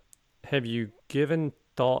 but have you given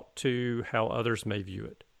thought to how others may view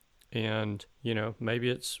it? And,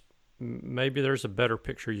 maybe there's a better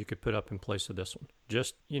picture you could put up in place of this one.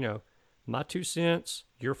 Just, my 2 cents,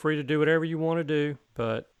 you're free to do whatever you want to do,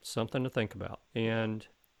 but something to think about. And,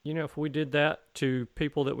 if we did that to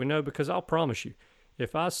people that we know, because I'll promise you,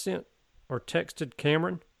 if I sent or texted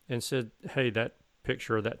Cameron and said, hey, that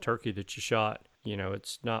picture of that turkey that you shot,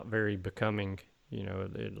 it's not very becoming,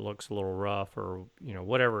 it looks a little rough or,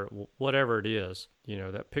 whatever it is,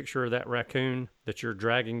 that picture of that raccoon that you're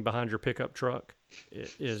dragging behind your pickup truck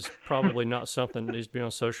is probably not something that needs to be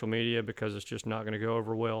on social media because it's just not going to go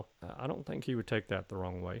over well. I don't think he would take that the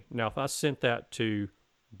wrong way. Now, if I sent that to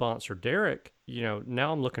Bonce or Derek,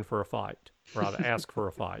 now I'm looking for a fight, or I've asked for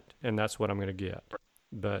a fight, and that's what I'm going to get.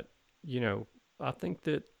 But, I think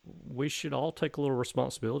that we should all take a little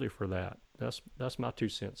responsibility for that. That's my 2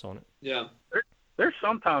 cents on it. Yeah. There's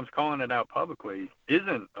sometimes calling it out publicly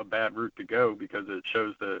isn't a bad route to go because it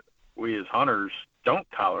shows that we as hunters don't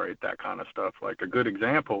tolerate that kind of stuff. Like a good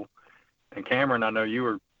example, and Cameron, I know you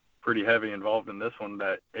were pretty heavy involved in this one,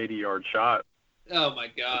 that 80-yard shot. Oh my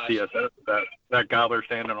gosh. TSS, that gobbler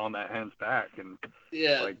standing on that hen's back, and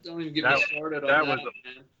yeah, like, don't even get me started on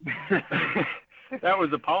that, man. that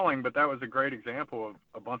was appalling, but that was a great example of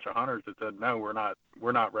a bunch of hunters that said, no, we're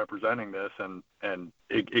not representing this, and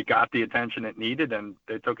it got the attention it needed, and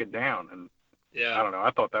they took it down. And Yeah. I don't know,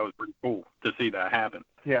 I thought that was pretty cool to see that happen.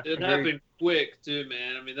 Yeah, It happened quick too,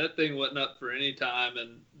 man. I mean, that thing wasn't up for any time,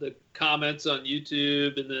 and the comments on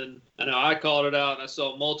YouTube, and then I know I called it out, and I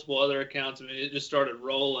saw multiple other accounts. I mean, it just started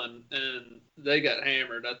rolling, and they got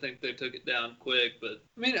hammered. I think they took it down quick, but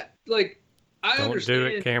I mean, like, I Don't understand. do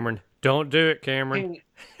it, Cameron. Don't do it, Cameron.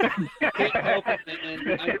 Can't help it,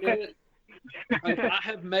 man. I get it. I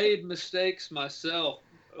have made mistakes myself,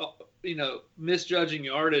 you know, misjudging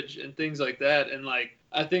yardage and things like that. And like,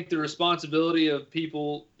 I think the responsibility of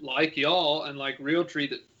people like y'all and like Realtree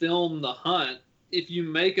that film the hunt, if you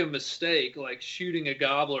make a mistake, like shooting a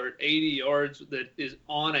gobbler at 80 yards that is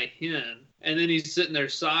on a hen, and then he's sitting there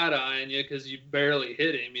side-eyeing you because you barely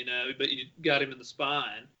hit him, you know, but you got him in the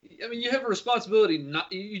spine. I mean, you have a responsibility.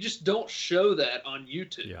 You just don't show that on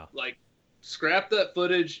YouTube. Yeah. Like, scrap that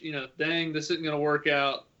footage. You know, dang, this isn't going to work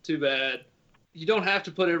out. Too bad. You don't have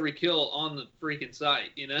to put every kill on the freaking site,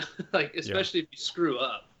 you know, like, especially if you screw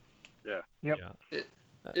up. Yeah. Yep. Yeah.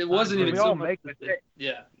 It wasn't We even all so much. make mistakes.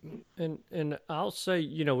 Yeah. And I'll say,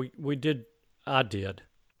 you know, I did.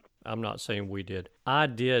 I'm not saying we did. I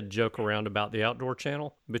did joke around about the Outdoor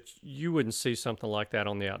Channel, but you wouldn't see something like that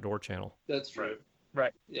on the Outdoor Channel. That's true.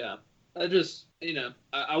 Right. Yeah. I just, you know,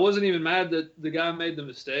 I wasn't even mad that the guy made the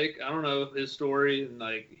mistake. I don't know his story, and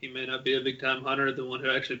like, he may not be a big time hunter, the one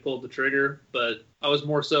who actually pulled the trigger, but I was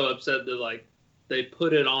more so upset that like they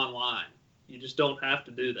put it online. You just don't have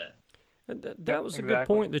to do that. And that was a good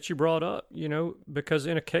Exactly. point that you brought up, you know, because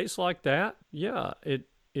in a case like that, yeah,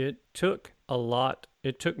 it took a lot.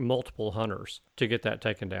 It took multiple hunters to get that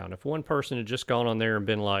taken down. If one person had just gone on there and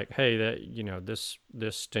been like, hey, that, you know, this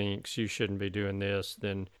stinks, you shouldn't be doing this,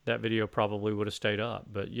 then that video probably would have stayed up.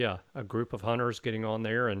 But yeah, a group of hunters getting on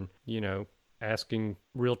there and, you know, asking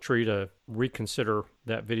Realtree to reconsider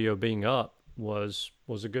that video being up was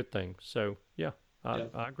a good thing. So yeah, I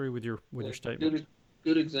agree with your statement.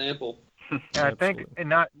 Good example. And I think,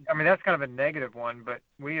 Absolutely. that's kind of a negative one, but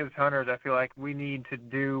we as hunters, I feel like we need to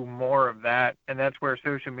do more of that, and that's where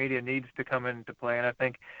social media needs to come into play. And I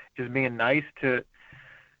think just being nice to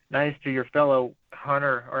your fellow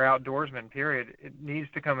hunter or outdoorsman, period, it needs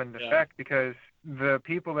to come into effect, because the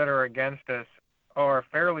people that are against us are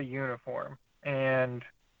fairly uniform, and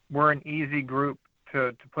we're an easy group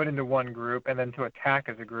to put into one group and then to attack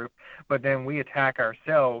as a group, but then we attack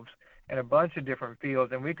ourselves in a bunch of different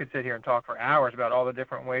fields, and we could sit here and talk for hours about all the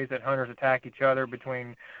different ways that hunters attack each other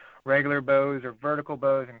between regular bows or vertical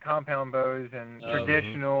bows and compound bows and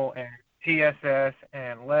traditional and TSS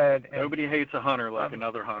and lead. And Nobody hates a hunter like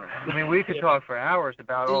another hunter. I mean, we could talk for hours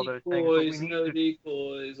about all those things. But we Decoys, need no to,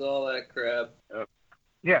 decoys, all that crap.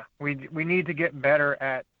 yeah, we need to get better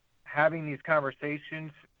at having these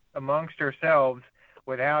conversations amongst ourselves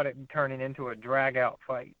without it turning into a drag-out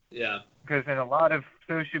fight. Yeah. Because in a lot of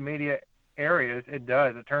social media areas, it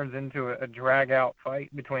does. It turns into a drag-out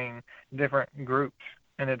fight between different groups,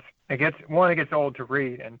 and it gets old to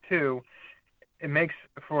read, and two, it makes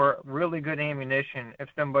for really good ammunition if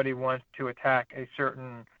somebody wants to attack a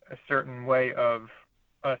certain way of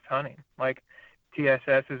us hunting. Like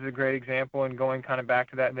TSS is a great example, and going kind of back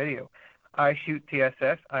to that video. I shoot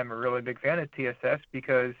TSS. I'm a really big fan of TSS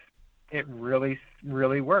because it really,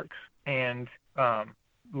 really works. And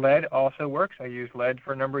lead also works. I used lead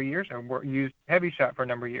for a number of years. I used heavy shot for a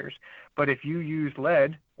number of years. But if you use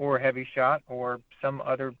lead or heavy shot or some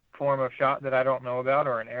other form of shot that I don't know about,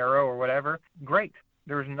 or an arrow or whatever, great.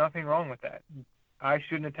 There's nothing wrong with that. I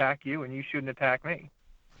shouldn't attack you and you shouldn't attack me.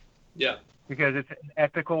 Yeah. Because it's an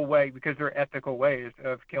ethical way, because there are ethical ways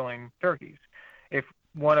of killing turkeys. If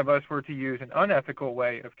one of us were to use an unethical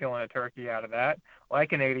way of killing a turkey out of that,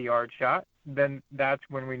 like an 80-yard shot, then that's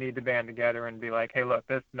when we need to band together and be like, hey, look,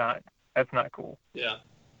 that's not cool. Yeah.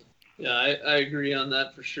 Yeah, I agree on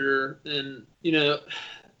that for sure. And, you know,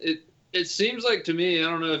 it seems like to me, I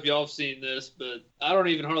don't know if y'all have seen this, but I don't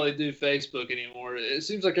even hardly do Facebook anymore. It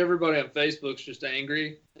seems like everybody on Facebook's just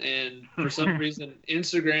angry. And for some reason,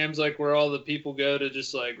 Instagram's like where all the people go to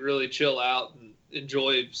just like really chill out and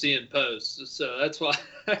enjoy seeing posts. So that's why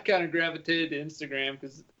I kind of gravitated to Instagram,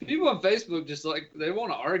 because people on Facebook just like, they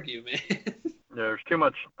want to argue, man. Yeah, there's too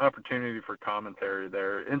much opportunity for commentary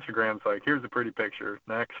there. Instagram's like, here's a pretty picture,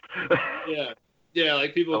 next. Yeah. Yeah,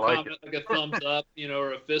 like people I like comment like a thumbs up, you know,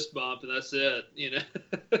 or a fist bump, and that's it, you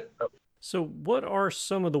know. So what are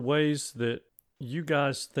some of the ways that you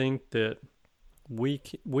guys think that we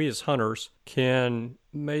as hunters can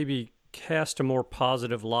maybe cast a more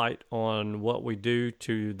positive light on what we do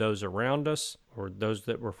to those around us or those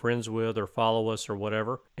that we're friends with or follow us or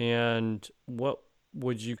whatever? And what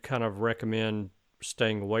would you kind of recommend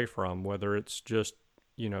staying away from, whether it's just,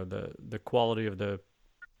 the quality of the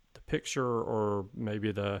picture or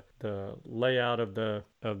maybe the layout of the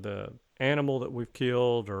animal that we've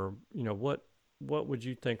killed, or what would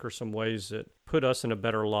you think are some ways that put us in a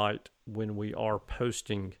better light when we are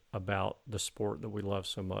posting about the sport that we love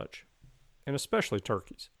so much, and especially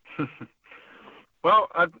turkeys? Well,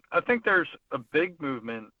 I think there's a big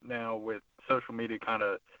movement now with social media kind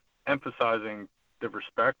of emphasizing the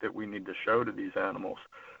respect that we need to show to these animals,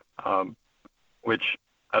 which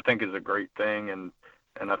I think is a great thing. And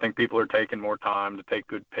I think people are taking more time to take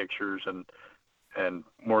good pictures and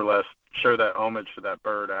more or less show that homage to that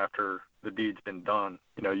bird after the deed's been done.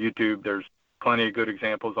 YouTube, there's plenty of good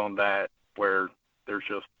examples on that where there's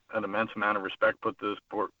just an immense amount of respect put to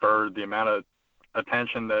this bird, the amount of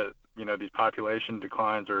attention that, these population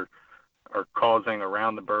declines are causing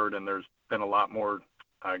around the bird. And there's been a lot more,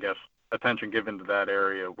 I guess, attention given to that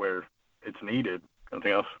area where it's needed.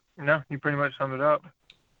 Anything else? No, you pretty much summed it up.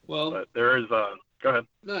 Well, but there is, go ahead.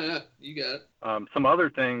 No, you got it. Some other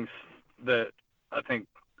things that I think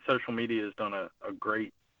social media has done a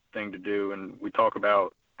great thing to do, and we talk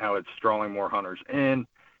about how it's drawing more hunters in,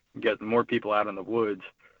 getting more people out in the woods.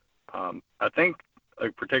 I think,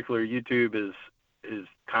 like, particularly YouTube is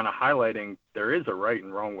kind of highlighting there is a right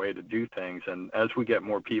and wrong way to do things, and as we get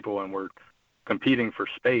more people and we're competing for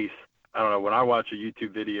space, I don't know, when I watch a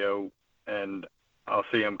YouTube video and I'll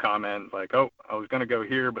see them comment like, oh, I was going to go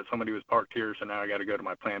here, but somebody was parked here, so now I got to go to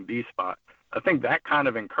my plan B spot. I think that kind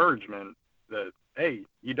of encouragement that, hey,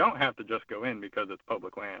 you don't have to just go in because it's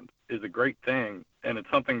public land is a great thing. And it's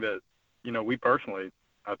something that, we personally,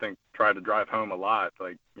 I think, try to drive home a lot.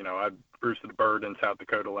 Like, I roosted a bird in South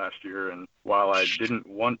Dakota last year, and while I didn't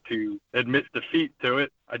want to admit defeat to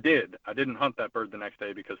it, I did. I didn't hunt that bird the next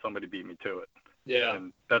day because somebody beat me to it. Yeah.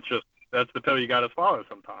 And that's the pill you got to swallow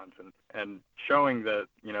sometimes. And showing that,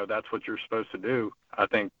 that's what you're supposed to do, I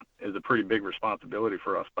think, is a pretty big responsibility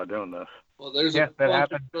for us by doing this. Well, there's a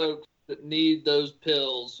bunch of folks that need those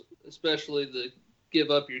pills, especially the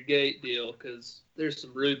give up your gate deal, because there's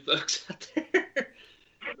some rude folks out there.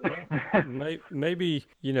 Maybe,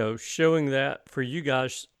 showing that for you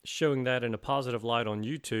guys, showing that in a positive light on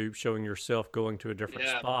YouTube, showing yourself going to a different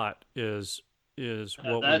spot is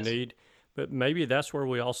what we need. But maybe that's where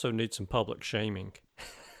we also need some public shaming.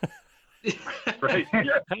 Right.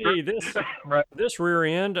 Yeah. Hey, this rear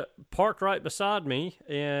end parked right beside me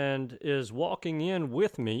and is walking in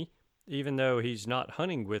with me, even though he's not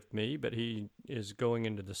hunting with me, but he is going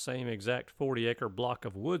into the same exact 40-acre block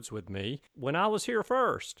of woods with me when I was here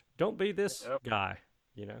first. Don't be this guy,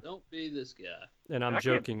 Don't be this guy. And I'm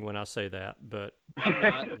joking when I say that, but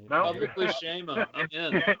publicly shame him. I'm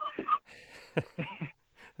in.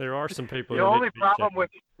 There are some people. The only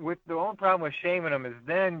problem with shaming them is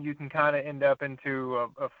then you can kind of end up into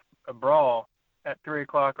a brawl at 3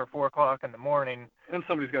 o'clock or 4 o'clock in the morning. And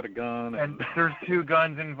somebody's got a gun. And there's 2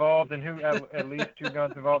 guns involved, and at least 2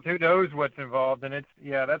 guns involved. Who knows what's involved? And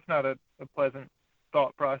that's not a pleasant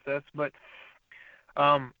thought process. But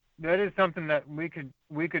that is something that we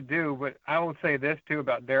could do. But I will say this too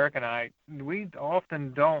about Derek and I: we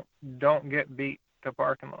often don't get beat to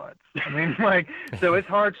parking lots. I mean, so it's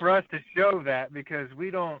hard for us to show that because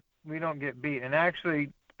we don't get beat. And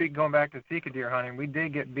actually, going back to Sika deer hunting, we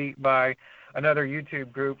did get beat by another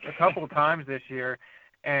YouTube group a couple of times this year.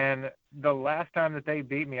 And the last time that they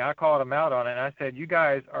beat me, I called them out on it. And I said, you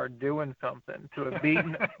guys are doing something to have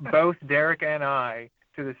beaten both Derek and I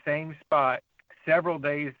to the same spot several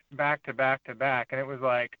days back to back to back. And it was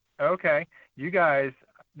like, okay, you guys,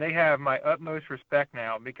 they have my utmost respect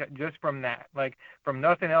now, because just from that, from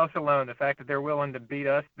nothing else alone, the fact that they're willing to beat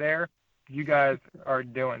us there, you guys are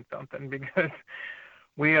doing something, because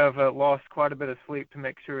we have lost quite a bit of sleep to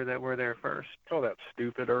make sure that we're there first. Oh, that's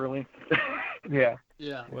stupid early. Yeah.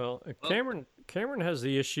 Yeah. Well, Cameron has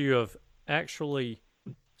the issue of actually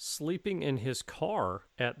sleeping in his car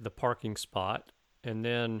at the parking spot, and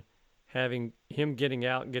then having him getting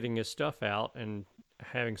out, getting his stuff out, and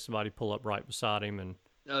having somebody pull up right beside him. And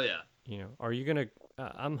oh yeah, are you gonna?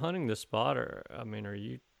 I'm hunting this spot, or are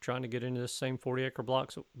you trying to get into this same 40-acre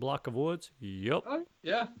block of woods? Yep. Oh,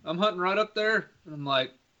 yeah, I'm hunting right up there. And I'm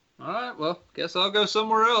like, all right, well, guess I'll go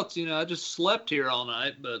somewhere else. I just slept here all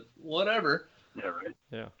night, but whatever. Yeah, right.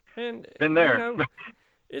 Yeah, and been there.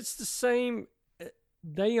 It's the same.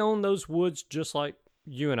 They own those woods just like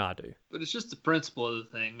you and I do. But it's just the principle of the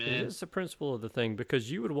thing, man. It is the principle of the thing, because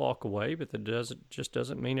you would walk away, but that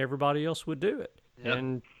doesn't mean everybody else would do it. Yep.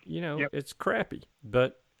 And, you know, Yep. it's crappy,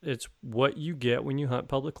 but it's what you get when you hunt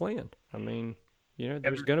public land. I mean, you know,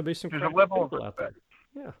 there's going to be some there's a crappy level of people out there. respect.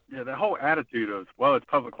 Yeah. Yeah, the whole attitude of, well, it's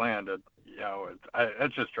public land, you know,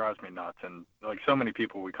 it just drives me nuts. And like so many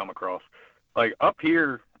people we come across, like up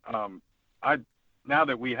here, now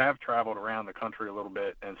that we have traveled around the country a little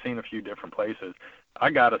bit and seen a few different places,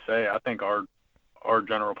 I gotta say, I think our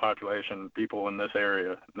general population, people in this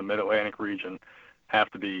area, the Mid-Atlantic region,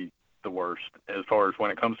 have to be the worst as far as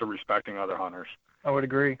when it comes to respecting other hunters. I would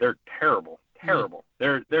agree. They're terrible.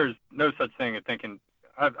 There's no such thing as thinking.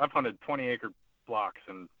 I've hunted 20-acre blocks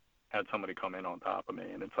and had somebody come in on top of me,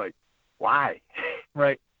 and it's like, why?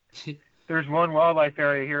 Right. There's one wildlife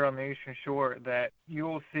area here on the Eastern Shore that you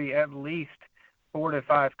will see at least 4 to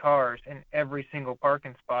 5 cars in every single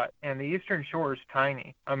parking spot, and the Eastern Shore is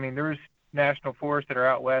tiny. I mean, there's national forests that are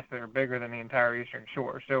out west that are bigger than the entire Eastern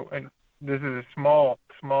Shore. So, and this is a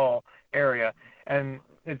small area, and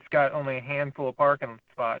it's got only a handful of parking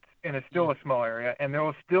spots, and it's still a small area, and there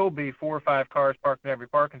will still be 4 or 5 cars parked in every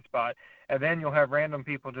parking spot, and then you'll have random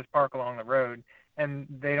people just park along the road, and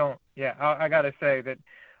they don't. Yeah, I got to say that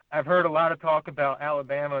I've heard a lot of talk about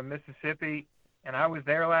Alabama and Mississippi, and I was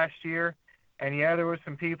there last year, and yeah, there was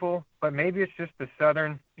some people, but maybe it's just the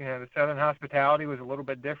southern hospitality was a little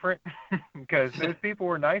bit different because those people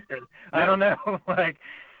were nicer. I don't know, like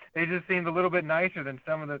they just seemed a little bit nicer than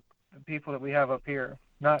some of the people that we have up here.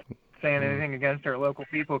 Not saying anything against our local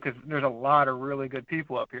people, because there's a lot of really good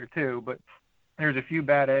people up here too, but there's a few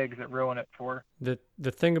bad eggs that ruin it for. The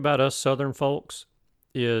thing about us Southern folks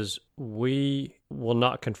is we will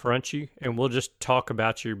not confront you, and we'll just talk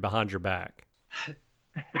about you behind your back.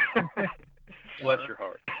 Bless your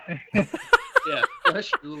heart. Yeah,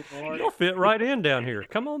 bless your little heart. You'll fit right in down here.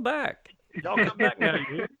 Come on back. Y'all come back now. You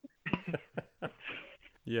hear?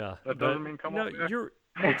 Yeah. That doesn't mean come on back. You're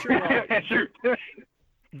right.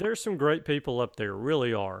 There's some great people up there,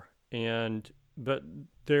 really are, but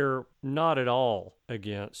they're not at all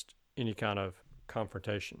against any kind of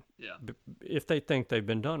confrontation. Yeah. If they think they've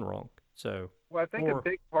been done wrong. So. Well, I think a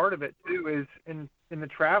big part of it too is in the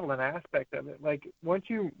traveling aspect of it. Like once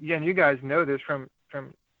and you guys know this from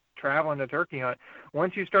traveling to turkey hunt,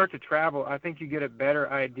 once you start to travel, I think you get a better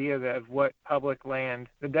idea of what public land,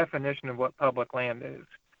 the definition of what public land is.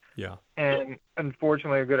 Yeah. And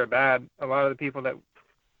unfortunately, good or bad, a lot of the people that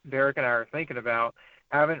Derek and I are thinking about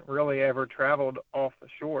haven't really ever traveled off the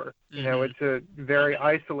shore. You know, it's a very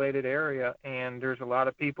isolated area, and there's a lot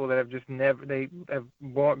of people that have just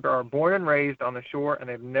are born and raised on the shore, and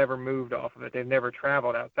they've never moved off of it. They've never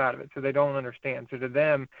traveled outside of it, so they don't understand. So to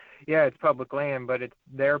them, yeah, it's public land, but it's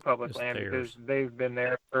their public land because they've been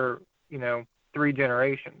there for, 3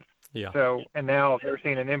 generations. Yeah. So, and now they're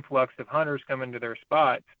seeing an influx of hunters come into their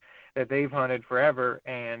spots that they've hunted forever,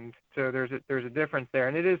 and so there's a difference there,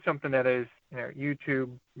 and it is something that is, YouTube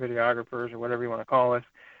videographers or whatever you want to call us,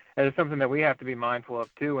 it is something that we have to be mindful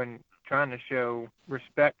of too, and trying to show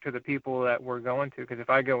respect to the people that we're going to. Because if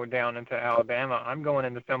I go down into Alabama, I'm going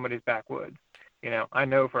into somebody's backwoods. I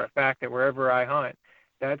know for a fact that wherever I hunt,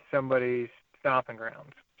 that's somebody's stomping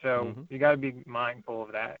grounds. So you got to be mindful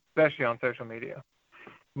of that, especially on social media.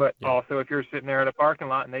 But also, if you're sitting there at a parking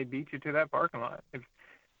lot and they beat you to that parking lot, if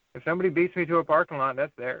somebody beats me to a parking lot,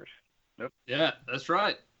 that's theirs. Yep. Yeah, that's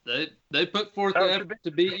right. They put forth the effort to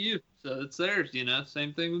beat you, so it's theirs.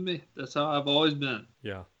 Same thing with me. That's how I've always been.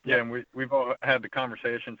 Yeah. Yeah, and we've all had the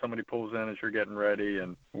conversation. Somebody pulls in as you're getting ready,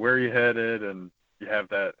 and where are you headed, and you have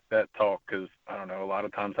that talk. Because I don't know, a lot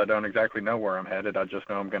of times I don't exactly know where I'm headed. I just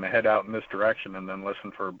know I'm going to head out in this direction and then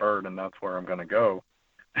listen for a bird, and that's where I'm going to go.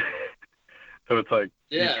 So it's like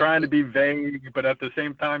you're trying to be vague, but at the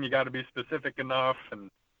same time you got to be specific enough. And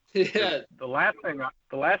the last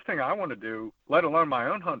thing I want to do, let alone my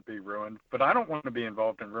own hunt, be ruined. But I don't want to be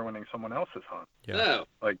involved in ruining someone else's hunt. Yeah. No.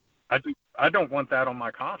 Like I don't want that on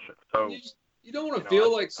my conscience. So you don't want to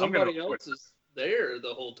feel like somebody else is there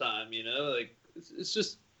the whole time. Like it's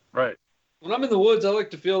just right. When I'm in the woods, I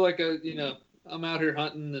like to feel like I'm out here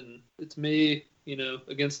hunting and it's me,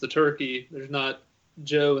 against the turkey. There's not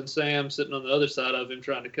Joe and Sam sitting on the other side of him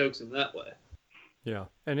trying to coax him that way. Yeah,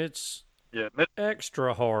 and it's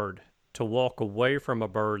extra hard to walk away from a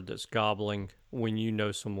bird that's gobbling when you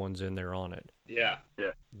know someone's in there on it. Yeah.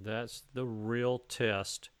 Yeah. That's the real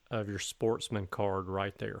test of your sportsman card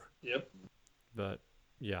right there. Yep. But,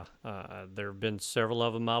 yeah, there have been several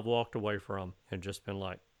of them I've walked away from and just been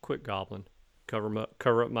like, quit gobbling. Cover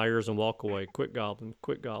up my ears and walk away. Quit gobbling,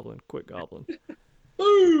 quit gobbling, quit gobbling.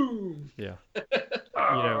 Boom! Yeah.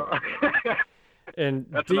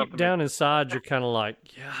 And deep down inside, you're kind of like,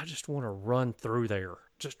 yeah, I just want to run through there.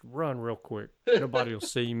 just run real quick. Nobody will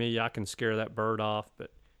see me. I can scare that bird off,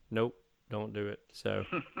 but nope, don't do it. So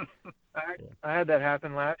I had that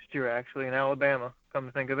happen last year, actually, in Alabama, come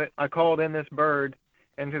to think of it. I called in this bird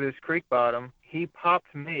into this creek bottom. He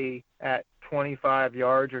popped me at 25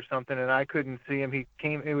 yards or something, and I couldn't see him.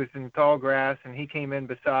 It was in tall grass, and he came in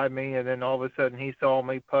beside me, and then all of a sudden he saw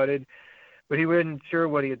me, putted, but he wasn't sure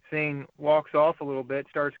what he had seen, walks off a little bit,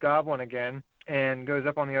 starts gobbling again, and goes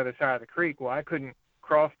up on the other side of the creek. Well, I couldn't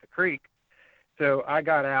cross the creek, so I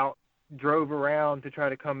got out, drove around to try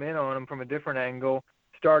to come in on him from a different angle,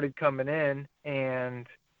 started coming in, and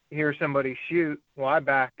hear somebody shoot. Well, I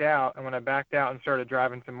backed out, and when I backed out and started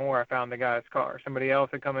driving some more, I found the guy's car. Somebody else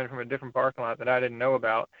had come in from a different parking lot that I didn't know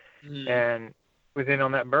about, and was in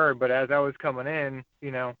on that bird. But as I was coming in,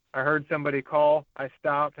 I heard somebody call. I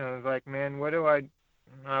stopped, and I was like, man, what do I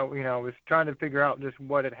was trying to figure out just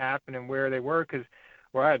what had happened and where they were, because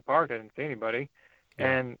where I had parked, I didn't see anybody.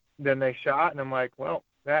 Yeah. And then they shot, and I'm like, well,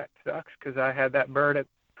 that sucks, because I had that bird at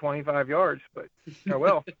 25 yards, but oh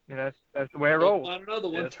well, that's the way I roll. Another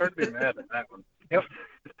one. Yeah, it's hard to be mad at that one. Yep.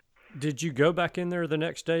 Did you go back in there the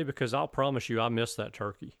next day? Because I'll promise you, I missed that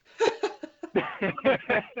turkey.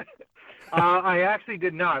 I actually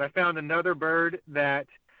did not. I found another bird that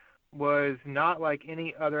was not like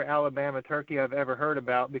any other Alabama turkey I've ever heard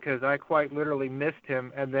about, because I quite literally missed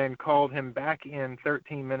him and then called him back in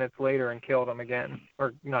 13 minutes later and killed him again.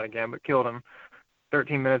 Or not again, but killed him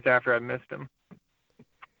 13 minutes after I missed him.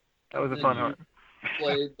 That was a fun hunt.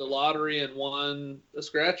 Played the lottery and won a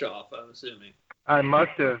scratch off, I'm assuming. I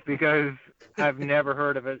must have, because I've never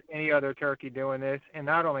heard of any other turkey doing this. And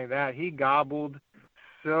not only that, he gobbled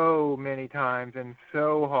so many times and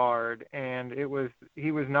so hard, and he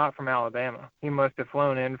was not from Alabama. He must have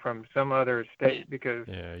flown in from some other state, because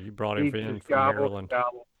you brought him in from Maryland.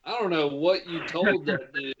 I don't know what you told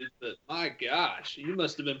that dude, but my gosh, you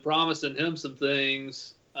must have been promising him some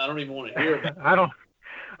things I don't even want to hear about.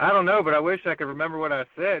 I don't know, but I wish I could remember what I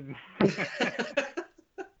said.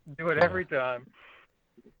 Do it every time.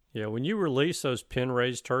 Yeah, when you release those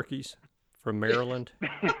pen-raised turkeys from Maryland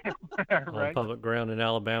on public ground in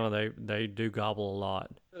Alabama, they do gobble a lot.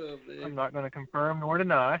 Oh, I'm not going to confirm nor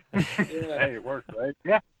deny. Hey, it works, right?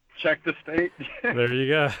 Yeah. Check the state. There you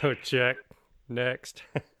go. Check. Next.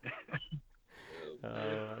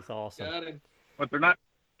 That's awesome. Got him. But they're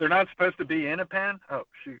not supposed to be in a pen? Oh,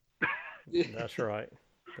 shoot. That's right.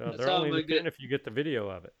 They're only in the pen if you get the video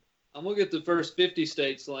of it. I'm going to get the first 50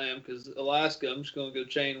 state slam, because Alaska, I'm just going to go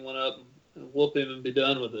chain one up and whoop him and be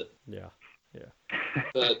done with it. Yeah.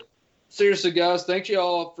 But seriously, guys, thank you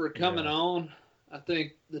all for coming on. I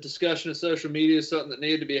think the discussion of social media is something that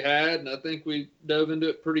needed to be had, and I think we dove into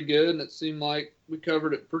it pretty good, and it seemed like we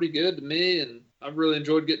covered it pretty good to me, and I've really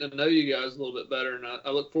enjoyed getting to know you guys a little bit better, and I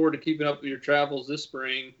look forward to keeping up with your travels this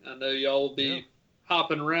spring. I know y'all will be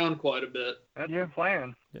hopping around quite a bit. That's the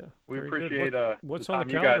plan. Yeah. We appreciate what's the on time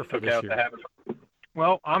the you calendar guys for took this out year? to have us.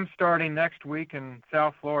 Well, I'm starting next week in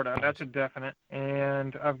South Florida. That's a definite.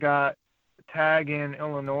 And I've got a tag in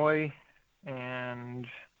Illinois and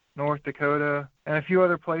North Dakota and a few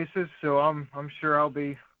other places. So I'm sure I'll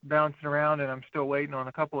be bouncing around, and I'm still waiting on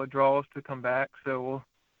a couple of draws to come back. So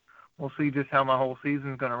we'll see just how my whole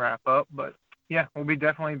season's going to wrap up. But yeah, we'll be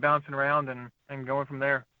definitely bouncing around and going from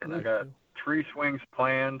there. And I got 3 swings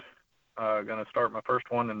planned. Going to start my first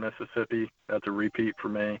one in Mississippi. That's a repeat for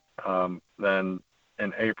me. Then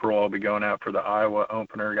in April, I'll be going out for the Iowa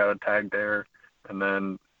opener. Got a tag there. And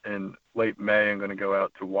then in late May, I'm going to go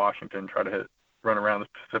out to Washington, try to run around the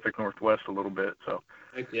Pacific Northwest a little bit. So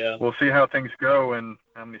we'll see how things go and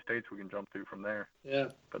how many states we can jump to from there. Yeah.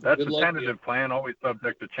 But that's the tentative plan, always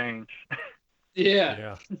subject to change.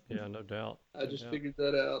 Yeah, no doubt. I just figured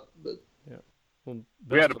that out. But well,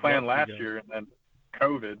 we had a plan last year, and then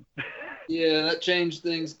COVID. Yeah, that changed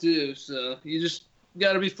things too. So you just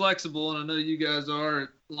got to be flexible, and I know you guys are. As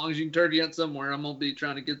long as you can turkey hunt somewhere, I'm gonna be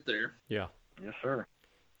trying to get there. Yeah. Yes, sir.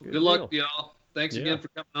 Good luck to y'all. Thanks again for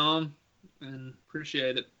coming on, and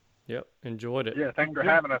appreciate it. Yep, enjoyed it. Yeah, thanks for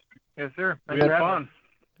having us. Yes, sir. We had fun.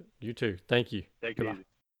 You too. Thank you. Take it easy.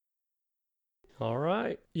 All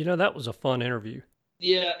right. That was a fun interview.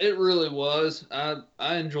 Yeah, it really was.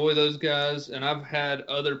 I enjoy those guys, and I've had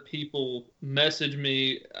other people message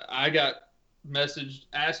me. I got messaged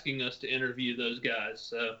asking us to interview those guys.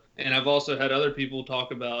 So, and I've also had other people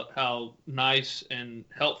talk about how nice and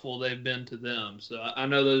helpful they've been to them. So I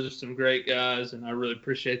know those are some great guys, and I really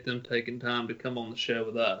appreciate them taking time to come on the show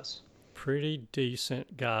with us. Pretty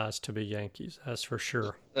decent guys to be Yankees, that's for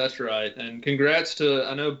sure. That's right. And congrats to,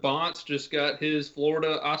 I know Bonts just got his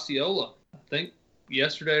Florida Osceola, I think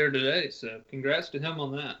yesterday or today. So congrats to him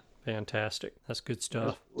on that. Fantastic. That's good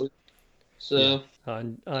stuff. So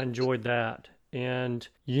I enjoyed that. And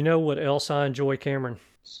you know what else I enjoy, Cameron?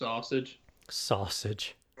 sausage.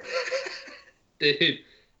 Sausage. Dude,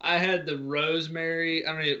 I had the rosemary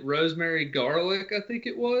garlic, I think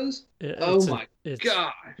it was. Oh my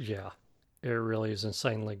gosh. Yeah, it really is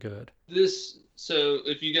insanely good. So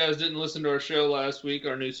if you guys didn't listen to our show last week,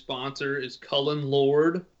 our new sponsor is Cullen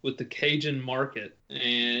Lord with the Cajun Market.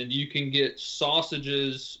 And you can get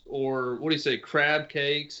sausages or, crab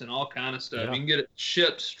cakes and all kind of stuff. Yeah. You can get it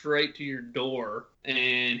shipped straight to your door.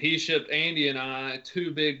 And he shipped Andy and I 2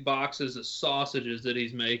 big boxes of sausages that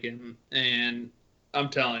he's making. And I'm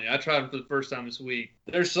telling you, I tried them for the first time this week.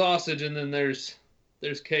 There's sausage, and then there's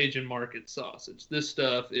Cajun Market sausage. This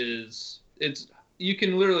stuff you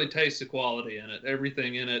can literally taste the quality in it.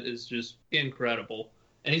 Everything in it is just incredible.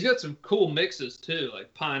 And he's got some cool mixes too,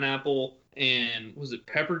 like pineapple and was it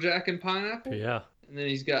pepper jack and pineapple? Yeah. And then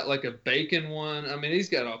he's got like a bacon one. I mean, he's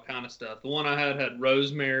got all kind of stuff. The one I had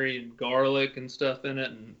rosemary and garlic and stuff in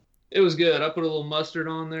it, and it was good. I put a little mustard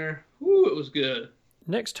on there. Woo, it was good.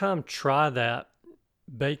 Next time, try that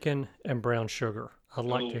bacon and brown sugar. I'd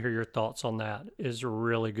like to hear your thoughts on that. It's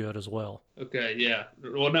really good as well. Okay, yeah.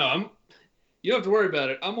 Well, no, you don't have to worry about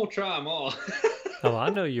it. I'm going to try them all. Oh, I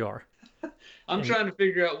know you are. I'm trying to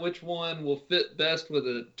figure out which one will fit best with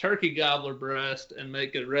a turkey gobbler breast and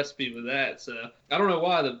make a recipe with that. So I don't know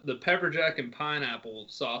why the pepper jack and pineapple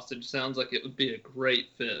sausage sounds like it would be a great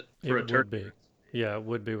fit for a turkey. It would be. Yeah, it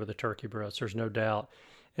would be with a turkey breast. There's no doubt.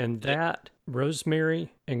 And that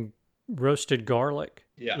rosemary and roasted garlic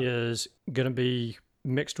is going to be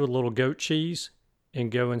mixed with a little goat cheese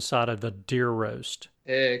and go inside of a deer roast.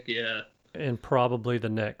 Heck yeah. And probably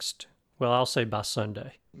I'll say by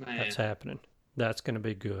Sunday. Man. That's happening. That's going to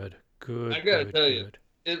be good. Good. I got to tell you,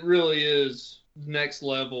 it really is next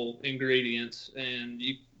level ingredients. And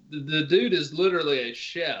the dude is literally a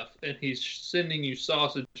chef, and he's sending you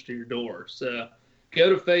sausage to your door. So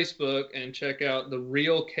go to Facebook and check out the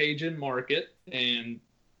Real Cajun Market and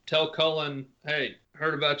tell Cullen, hey,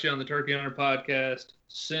 heard about you on the Turkey Hunter podcast.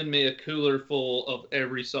 Send me a cooler full of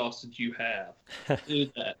every sausage you have. Do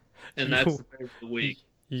that. And that's the favorite of the week.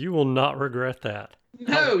 You will not regret that.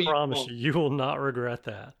 No, I promise you will not regret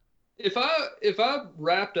that. If I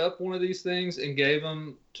wrapped up one of these things and gave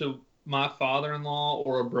them to my father-in-law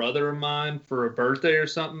or a brother of mine for a birthday or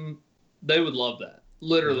something, they would love that.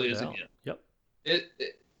 Literally as a gift. Yep.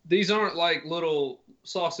 These aren't like little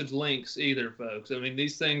sausage links either, folks. I mean,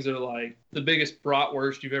 these things are like the biggest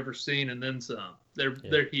bratwurst you've ever seen, and then some.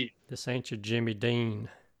 They're huge. This ain't your Jimmy Dean.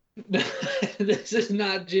 This is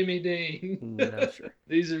not Jimmy Dean. No, sure.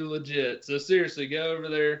 These are legit. So seriously, go over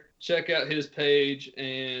there, check out his page,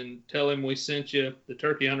 and tell him we sent you the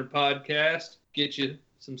Turkey Hunter podcast. Get you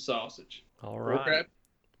some sausage. All right. Okay.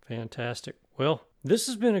 Fantastic. Well, this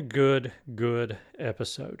has been a good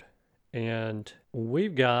episode. And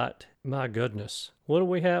we've got, my goodness, what do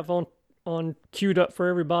we have on queued up for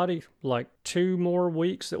everybody? Like 2 more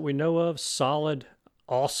weeks that we know of, solid,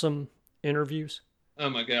 awesome interviews. Oh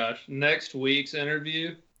my gosh. Next week's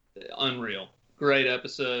interview, unreal. Great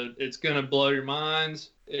episode. It's going to blow your minds.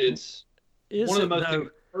 It's one of the most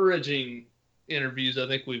encouraging interviews I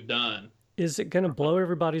think we've done. Is it going to blow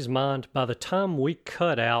everybody's mind by the time we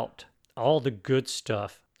cut out all the good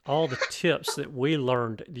stuff, all the tips that we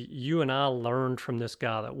learned, that you and I learned from this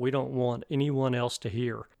guy that we don't want anyone else to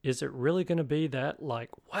hear? Is it really going to be that like,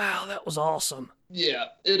 wow, that was awesome? Yeah,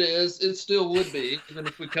 it is. It still would be, even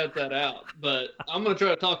if we cut that out. But I'm going to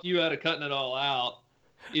try to talk you out of cutting it all out,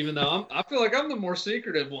 even though I feel like I'm the more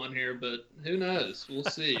secretive one here, but who knows? We'll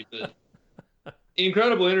see. But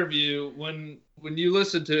incredible interview. When you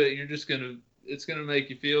listen to it, it's going to make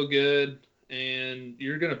you feel good, and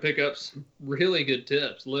you're going to pick up some really good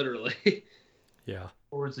tips, literally. Yeah.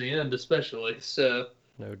 Towards the end, especially. So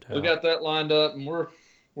no doubt. We got that lined up, and we're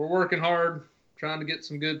working hard, trying to get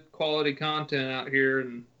some good quality content out here,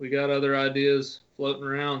 and we got other ideas floating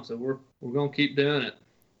around, so we're going to keep doing it.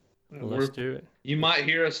 Let's do it. You might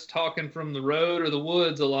hear us talking from the road or the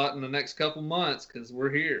woods a lot in the next couple months because we're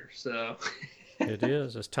here. So it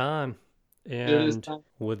is. It's time. And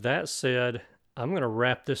with that said, I'm going to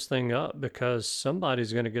wrap this thing up because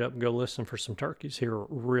somebody's going to get up and go listen for some turkeys here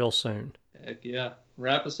real soon. Heck yeah.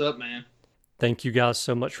 Wrap us up, man. Thank you guys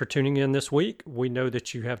so much for tuning in this week. We know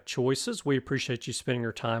that you have choices. We appreciate you spending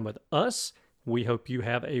your time with us. We hope you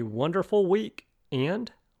have a wonderful week,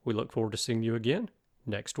 and we look forward to seeing you again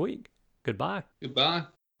next week. Goodbye. Goodbye.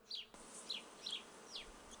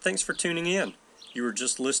 Thanks for tuning in. You were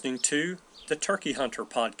just listening to the Turkey Hunter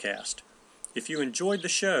podcast. If you enjoyed the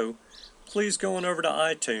show, please go on over to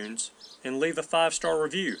iTunes and leave a 5-star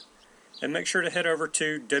review. And make sure to head over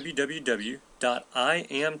to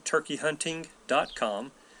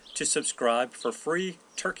www.iamturkeyhunting.com to subscribe for free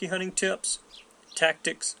turkey hunting tips,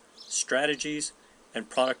 tactics, strategies, and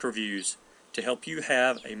product reviews to help you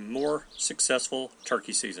have a more successful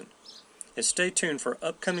turkey season. And stay tuned for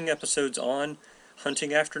upcoming episodes on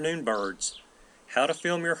hunting afternoon birds, how to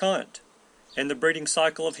film your hunt, and the breeding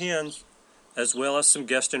cycle of hens, as well as some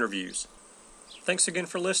guest interviews. Thanks again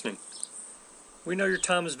for listening. We know your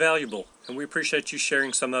time is valuable, and we appreciate you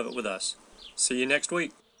sharing some of it with us. See you next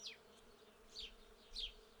week.